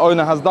what the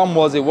owner has done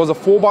was, it was a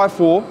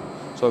 4x4,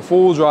 so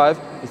 4-wheel drive.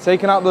 He's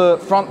taken out the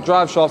front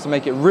drive shafts to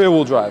make it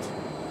rear-wheel drive.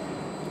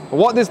 But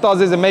what this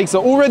does is it makes an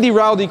already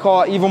rowdy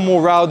car even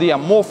more rowdy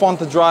and more fun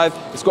to drive.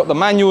 It's got the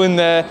manual in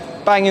there,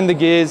 banging the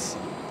gears,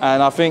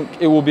 and I think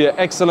it will be an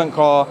excellent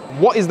car.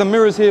 What is the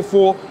mirrors here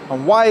for,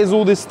 and why is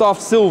all this stuff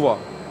silver?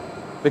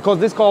 Because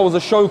this car was a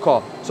show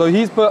car. So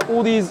he's put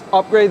all these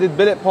upgraded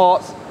billet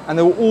parts and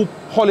they were all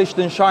polished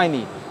and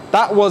shiny.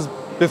 That was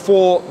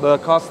before the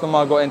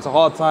customer got into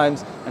hard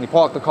times and he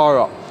parked the car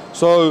up.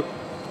 So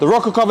the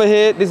rocker cover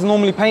here, this is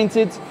normally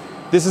painted.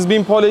 This has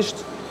been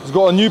polished. It's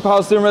got a new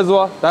power steering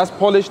reservoir, that's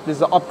polished. This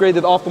is an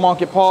upgraded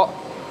aftermarket part.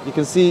 You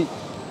can see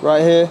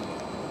right here.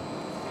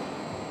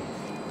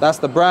 That's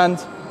the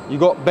brand. You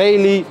got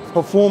Bailey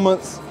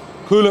Performance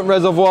coolant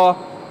reservoir.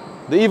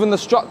 Even the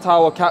strut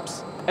tower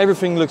caps,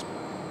 everything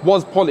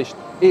was polished.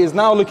 It is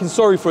now looking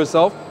sorry for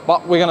itself,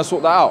 but we're gonna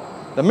sort that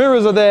out. The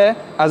mirrors are there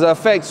as an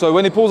effect, so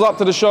when he pulls up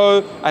to the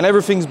show and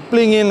everything's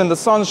blinging and the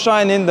sun's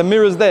shining, the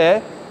mirror's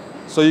there,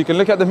 so you can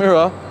look at the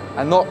mirror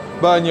and not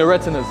burn your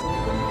retinas.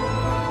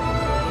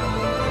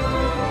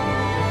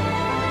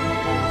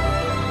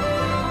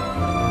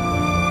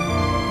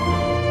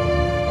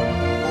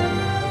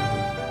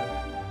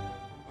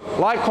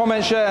 Like,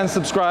 comment, share and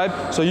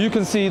subscribe so you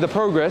can see the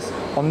progress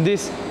on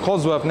this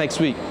Cosworth next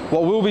week.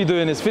 What we'll be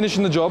doing is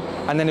finishing the job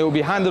and then it will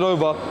be handed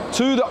over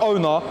to the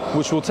owner,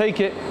 which will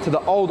take it to the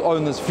old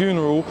owner's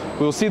funeral.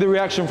 We'll see the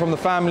reaction from the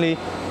family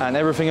and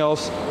everything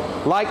else.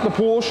 Like the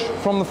Porsche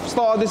from the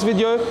start of this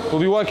video, we'll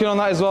be working on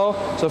that as well.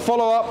 So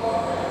follow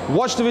up,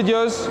 watch the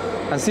videos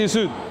and see you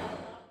soon.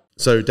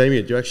 So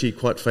Damien, you're actually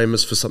quite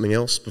famous for something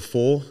else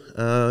before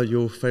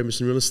you're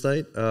famous in real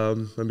estate.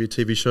 Maybe a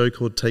TV show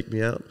called Take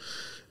Me Out.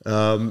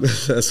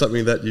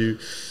 Something that you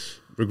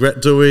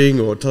regret doing,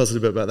 or tell us a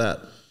little bit about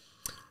that.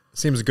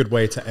 Seems a good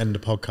way to end a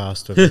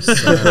podcast with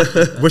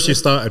this. Wish you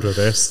started with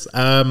this.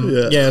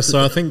 Yeah,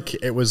 so I think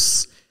it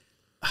was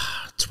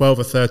 12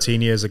 or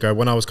 13 years ago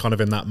when I was kind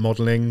of in that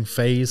modeling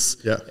phase.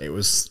 Yeah. It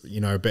was,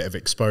 you know, a bit of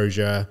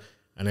exposure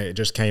and it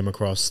just came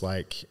across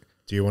like,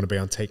 do you want to be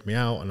on Take Me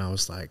Out? And I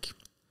was like,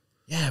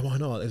 yeah, why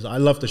not? I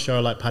love the show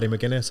like Paddy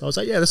McGuinness. I was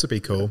like, yeah, this would be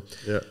cool.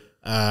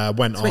 Yeah.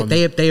 Went on.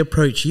 Wait, they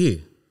approach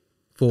you?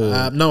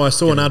 No, I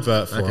saw an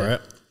advert for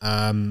it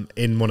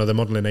in one of the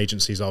modelling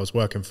agencies I was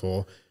working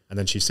for, and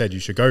then she said you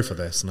should go for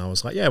this, and I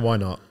was like, yeah, why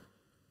not?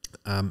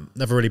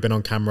 Never really been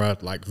on camera,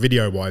 like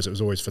video-wise, it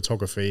was always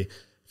photography,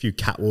 a few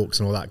catwalks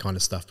and all that kind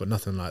of stuff, but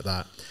nothing like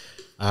that.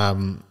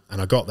 And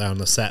I got there on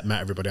the set,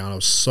 met everybody, and I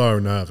was so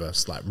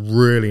nervous, like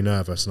really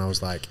nervous, and I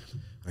was like,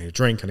 I need a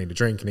drink, I need a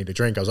drink, I need a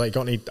drink. I was like, you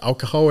got any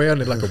alcohol here? I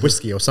need like a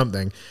whiskey or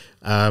something.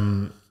 How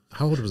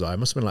old was I? I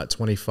must have been like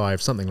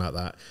 25, something like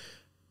that.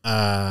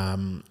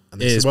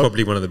 It is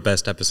probably one of the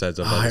best episodes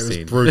I've ever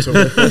seen. It was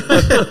brutal.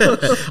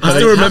 I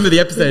still remember the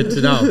episode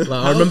to now. Like,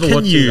 I remember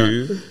watching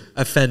you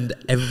offend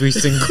every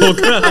single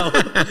girl.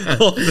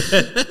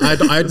 I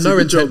had no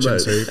intention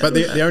to, but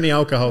the only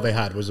alcohol they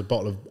had was a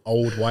bottle of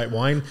old white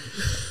wine.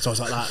 So I was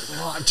like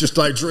that, just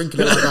like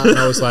drinking it like that. And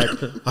I was like,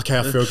 okay,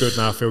 I feel good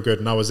now, I feel good.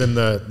 And I was in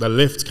the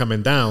lift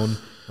coming down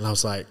and I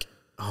was like,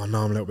 oh no,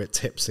 I'm a little bit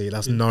tipsy.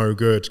 That's no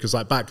good. Because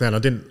like back then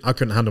I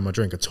couldn't handle my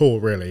drink at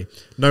all, really.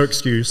 No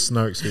excuse.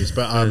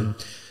 But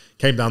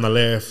came down the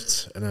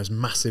lift and there was a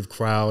massive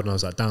crowd and I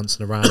was like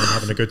dancing around and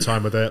having a good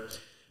time with it.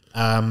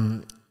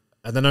 And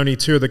then only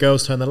 2 of the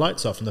girls turned the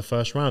lights off in the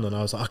first round and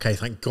I was like, okay,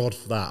 thank God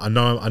for that. I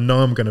know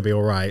I'm going to be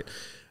all right.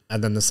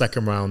 And then the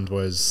second round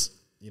was,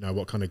 you know,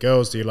 what kind of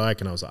girls do you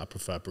like? And I was like, I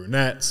prefer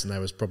brunettes. And there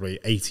was probably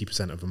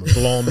 80% of them were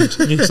blonde.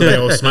 So they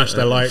all smashed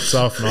their lights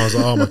off. And I was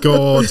like, oh my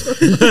God.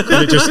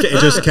 And it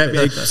just kept,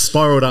 it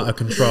spiraled out of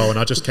control. And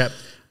I just kept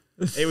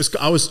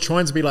I was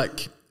trying to be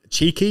like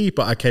cheeky,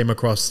 but I came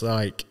across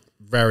like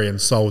very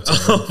insulting.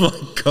 Oh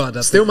my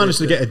God. Still managed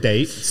to get a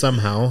date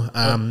somehow.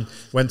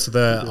 Went to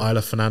the Isle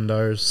of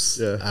Fernandos.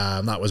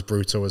 Yeah. That was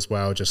brutal as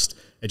well. It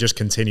just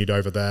continued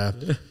over there.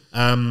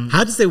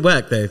 How does it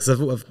work though? Because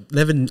I've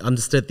never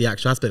understood the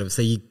actual aspect of it.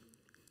 So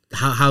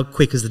how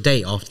quick is the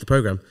date after the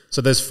program?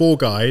 So there's 4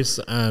 guys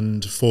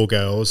and 4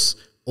 girls.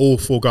 All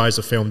 4 guys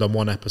are filmed on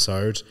one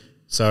episode.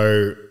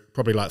 So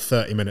probably like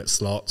 30-minute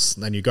slots.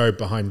 And then you go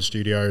behind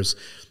studios.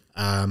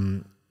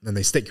 Then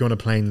they stick you on a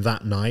plane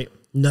that night.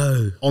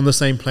 No. On the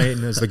same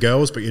plane as the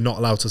girls, but you're not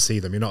allowed to see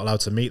them. You're not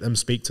allowed to meet them,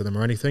 speak to them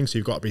or anything. So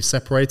you've got to be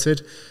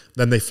separated.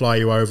 Then they fly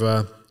you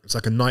over. It's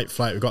like a night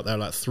flight. We got there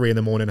like 3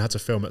 a.m. Had to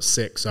film at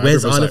 6. So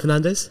where's Isle of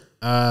Fernandes?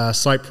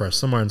 Cyprus,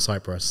 somewhere in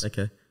Cyprus.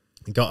 Okay.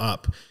 We got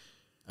up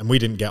and we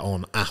didn't get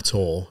on at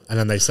all. And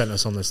then they sent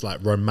us on this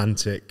like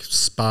romantic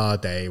spa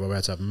day where we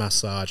had to have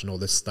massage and all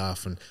this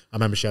stuff. And I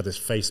remember she had this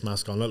face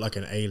mask on, looked like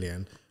an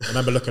alien. I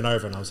remember looking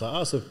over and I was like, oh,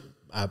 that's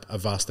a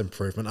vast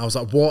improvement. I was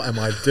like, what am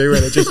I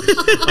doing? I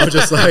was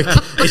just like,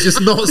 it's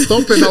just not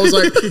stopping. I was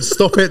like,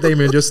 stop it,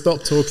 Damien, just stop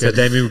talking. So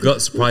Damien, we've got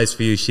a surprise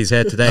for you. She's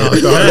here today.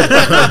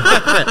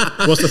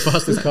 What's the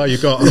fastest car you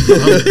got?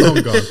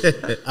 I'm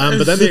gone.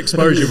 But then the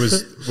exposure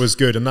was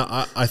good. And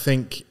that I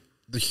think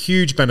the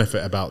huge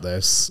benefit about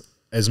this,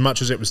 as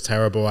much as it was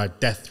terrible, I had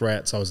death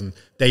threats. I was in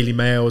Daily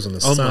Mails and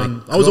the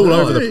Sun. I was all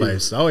over the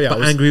place. Oh yeah,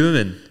 but angry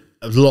women.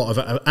 A lot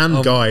of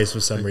and guys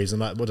for some reason,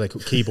 like what do they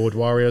call keyboard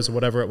warriors or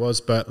whatever it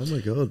was. But oh my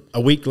God, a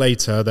week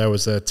later there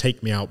was a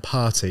take me out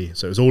party.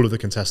 So it was all of the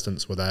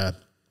contestants were there.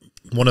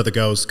 One of the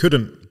girls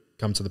couldn't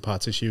come to the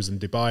party. She was in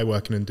Dubai,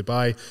 working in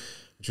Dubai.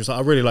 She was like,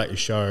 I really like your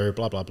show,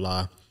 blah blah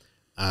blah.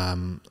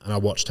 And I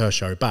watched her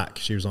show back.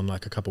 She was on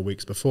like a couple of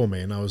weeks before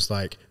me, and I was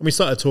like, and we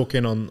started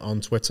talking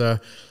on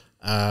Twitter.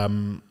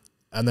 And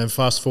then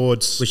fast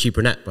forwards. Was she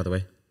brunette, by the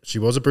way? She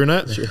was a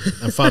brunette.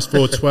 And fast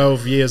forward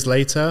 12 years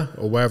later,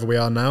 or wherever we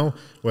are now,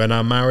 we're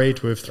now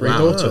married with 3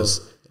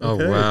 daughters. Oh,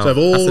 wow. So of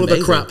all of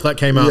the crap that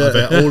came out of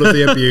it, all of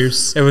the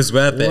abuse. It was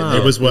worth it. Wow.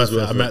 It was worth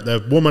it. I met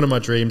the woman of my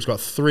dreams, got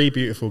 3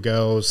 beautiful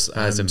girls.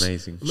 That's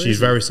amazing. She's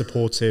very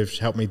supportive.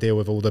 She helped me deal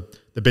with all the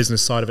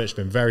business side of it. She's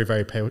been very,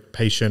 very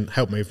patient,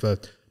 helped me with the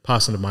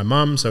passing of my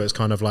mum. So it's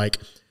kind of like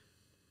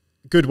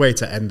a good way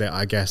to end it,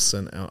 I guess,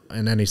 in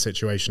any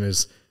situation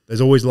is there's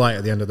always light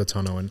at the end of the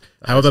tunnel. And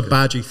however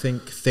bad you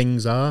think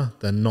things are,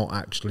 they're not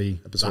actually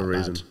that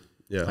bad.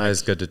 Yeah, that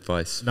is good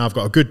advice. Now I've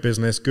got a good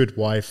business, good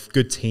wife,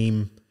 good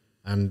team.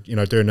 And, you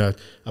know, doing a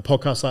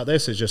podcast like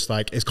this is just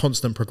like, it's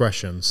constant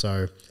progression.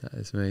 So that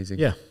is amazing.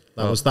 Yeah,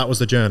 that was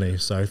the journey.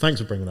 So thanks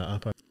for bringing that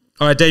up.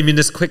 All right, Damien,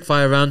 this quick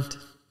fire round.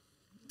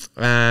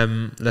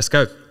 Let's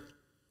go.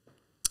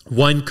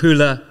 Wine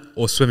cooler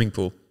or swimming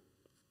pool?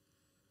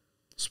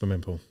 Swimming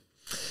pool.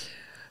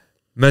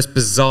 Most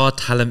bizarre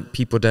talent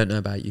people don't know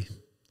about you?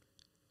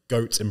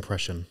 Goat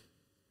impression.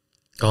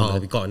 Go on,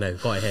 we got to know.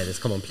 Got to hear this.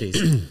 Come on, please.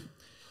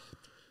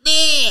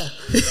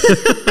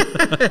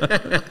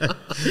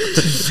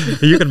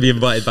 You're going to be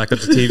invited back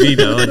onto TV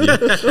now,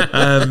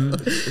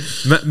 aren't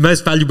you?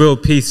 Most valuable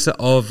piece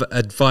of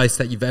advice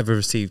that you've ever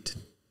received?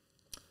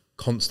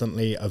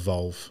 Constantly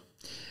evolve.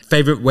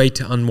 Favorite way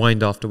to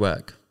unwind after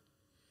work?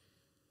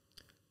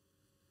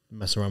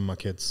 Mess around with my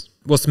kids.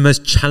 What's the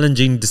most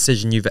challenging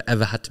decision you've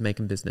ever had to make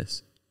in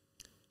business?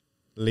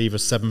 Leave a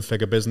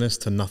 7-figure business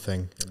to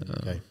nothing in the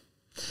UK.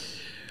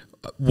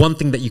 One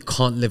thing that you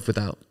can't live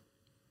without?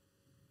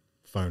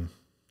 Phone.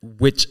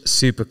 Which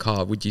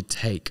supercar would you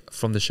take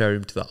from the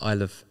showroom to the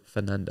Isle of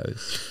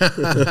Fernandos?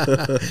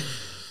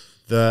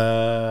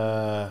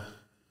 The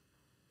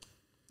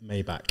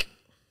Maybach.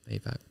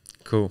 Maybach.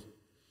 Cool.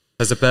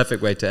 That's a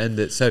perfect way to end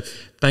it. So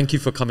thank you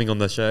for coming on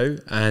the show.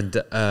 And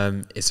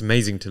it's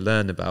amazing to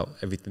learn about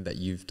everything that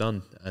you've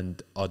done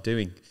and are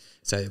doing.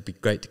 So it'd be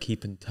great to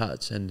keep in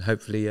touch. And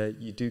hopefully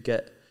you do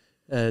get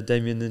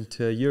Damien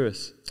into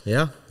Eurus.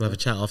 Yeah, we'll have a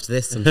chat after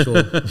this. I'm sure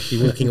we'll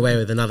be walking away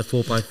with another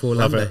 4x4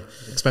 Love Lambo.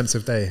 it.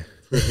 Expensive day.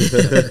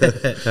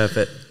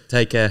 Perfect.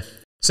 Take care.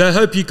 So I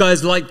hope you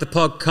guys like the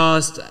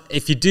podcast.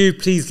 If you do,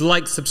 please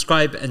like,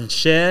 subscribe and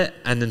share.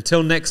 And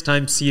until next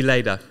time, see you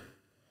later.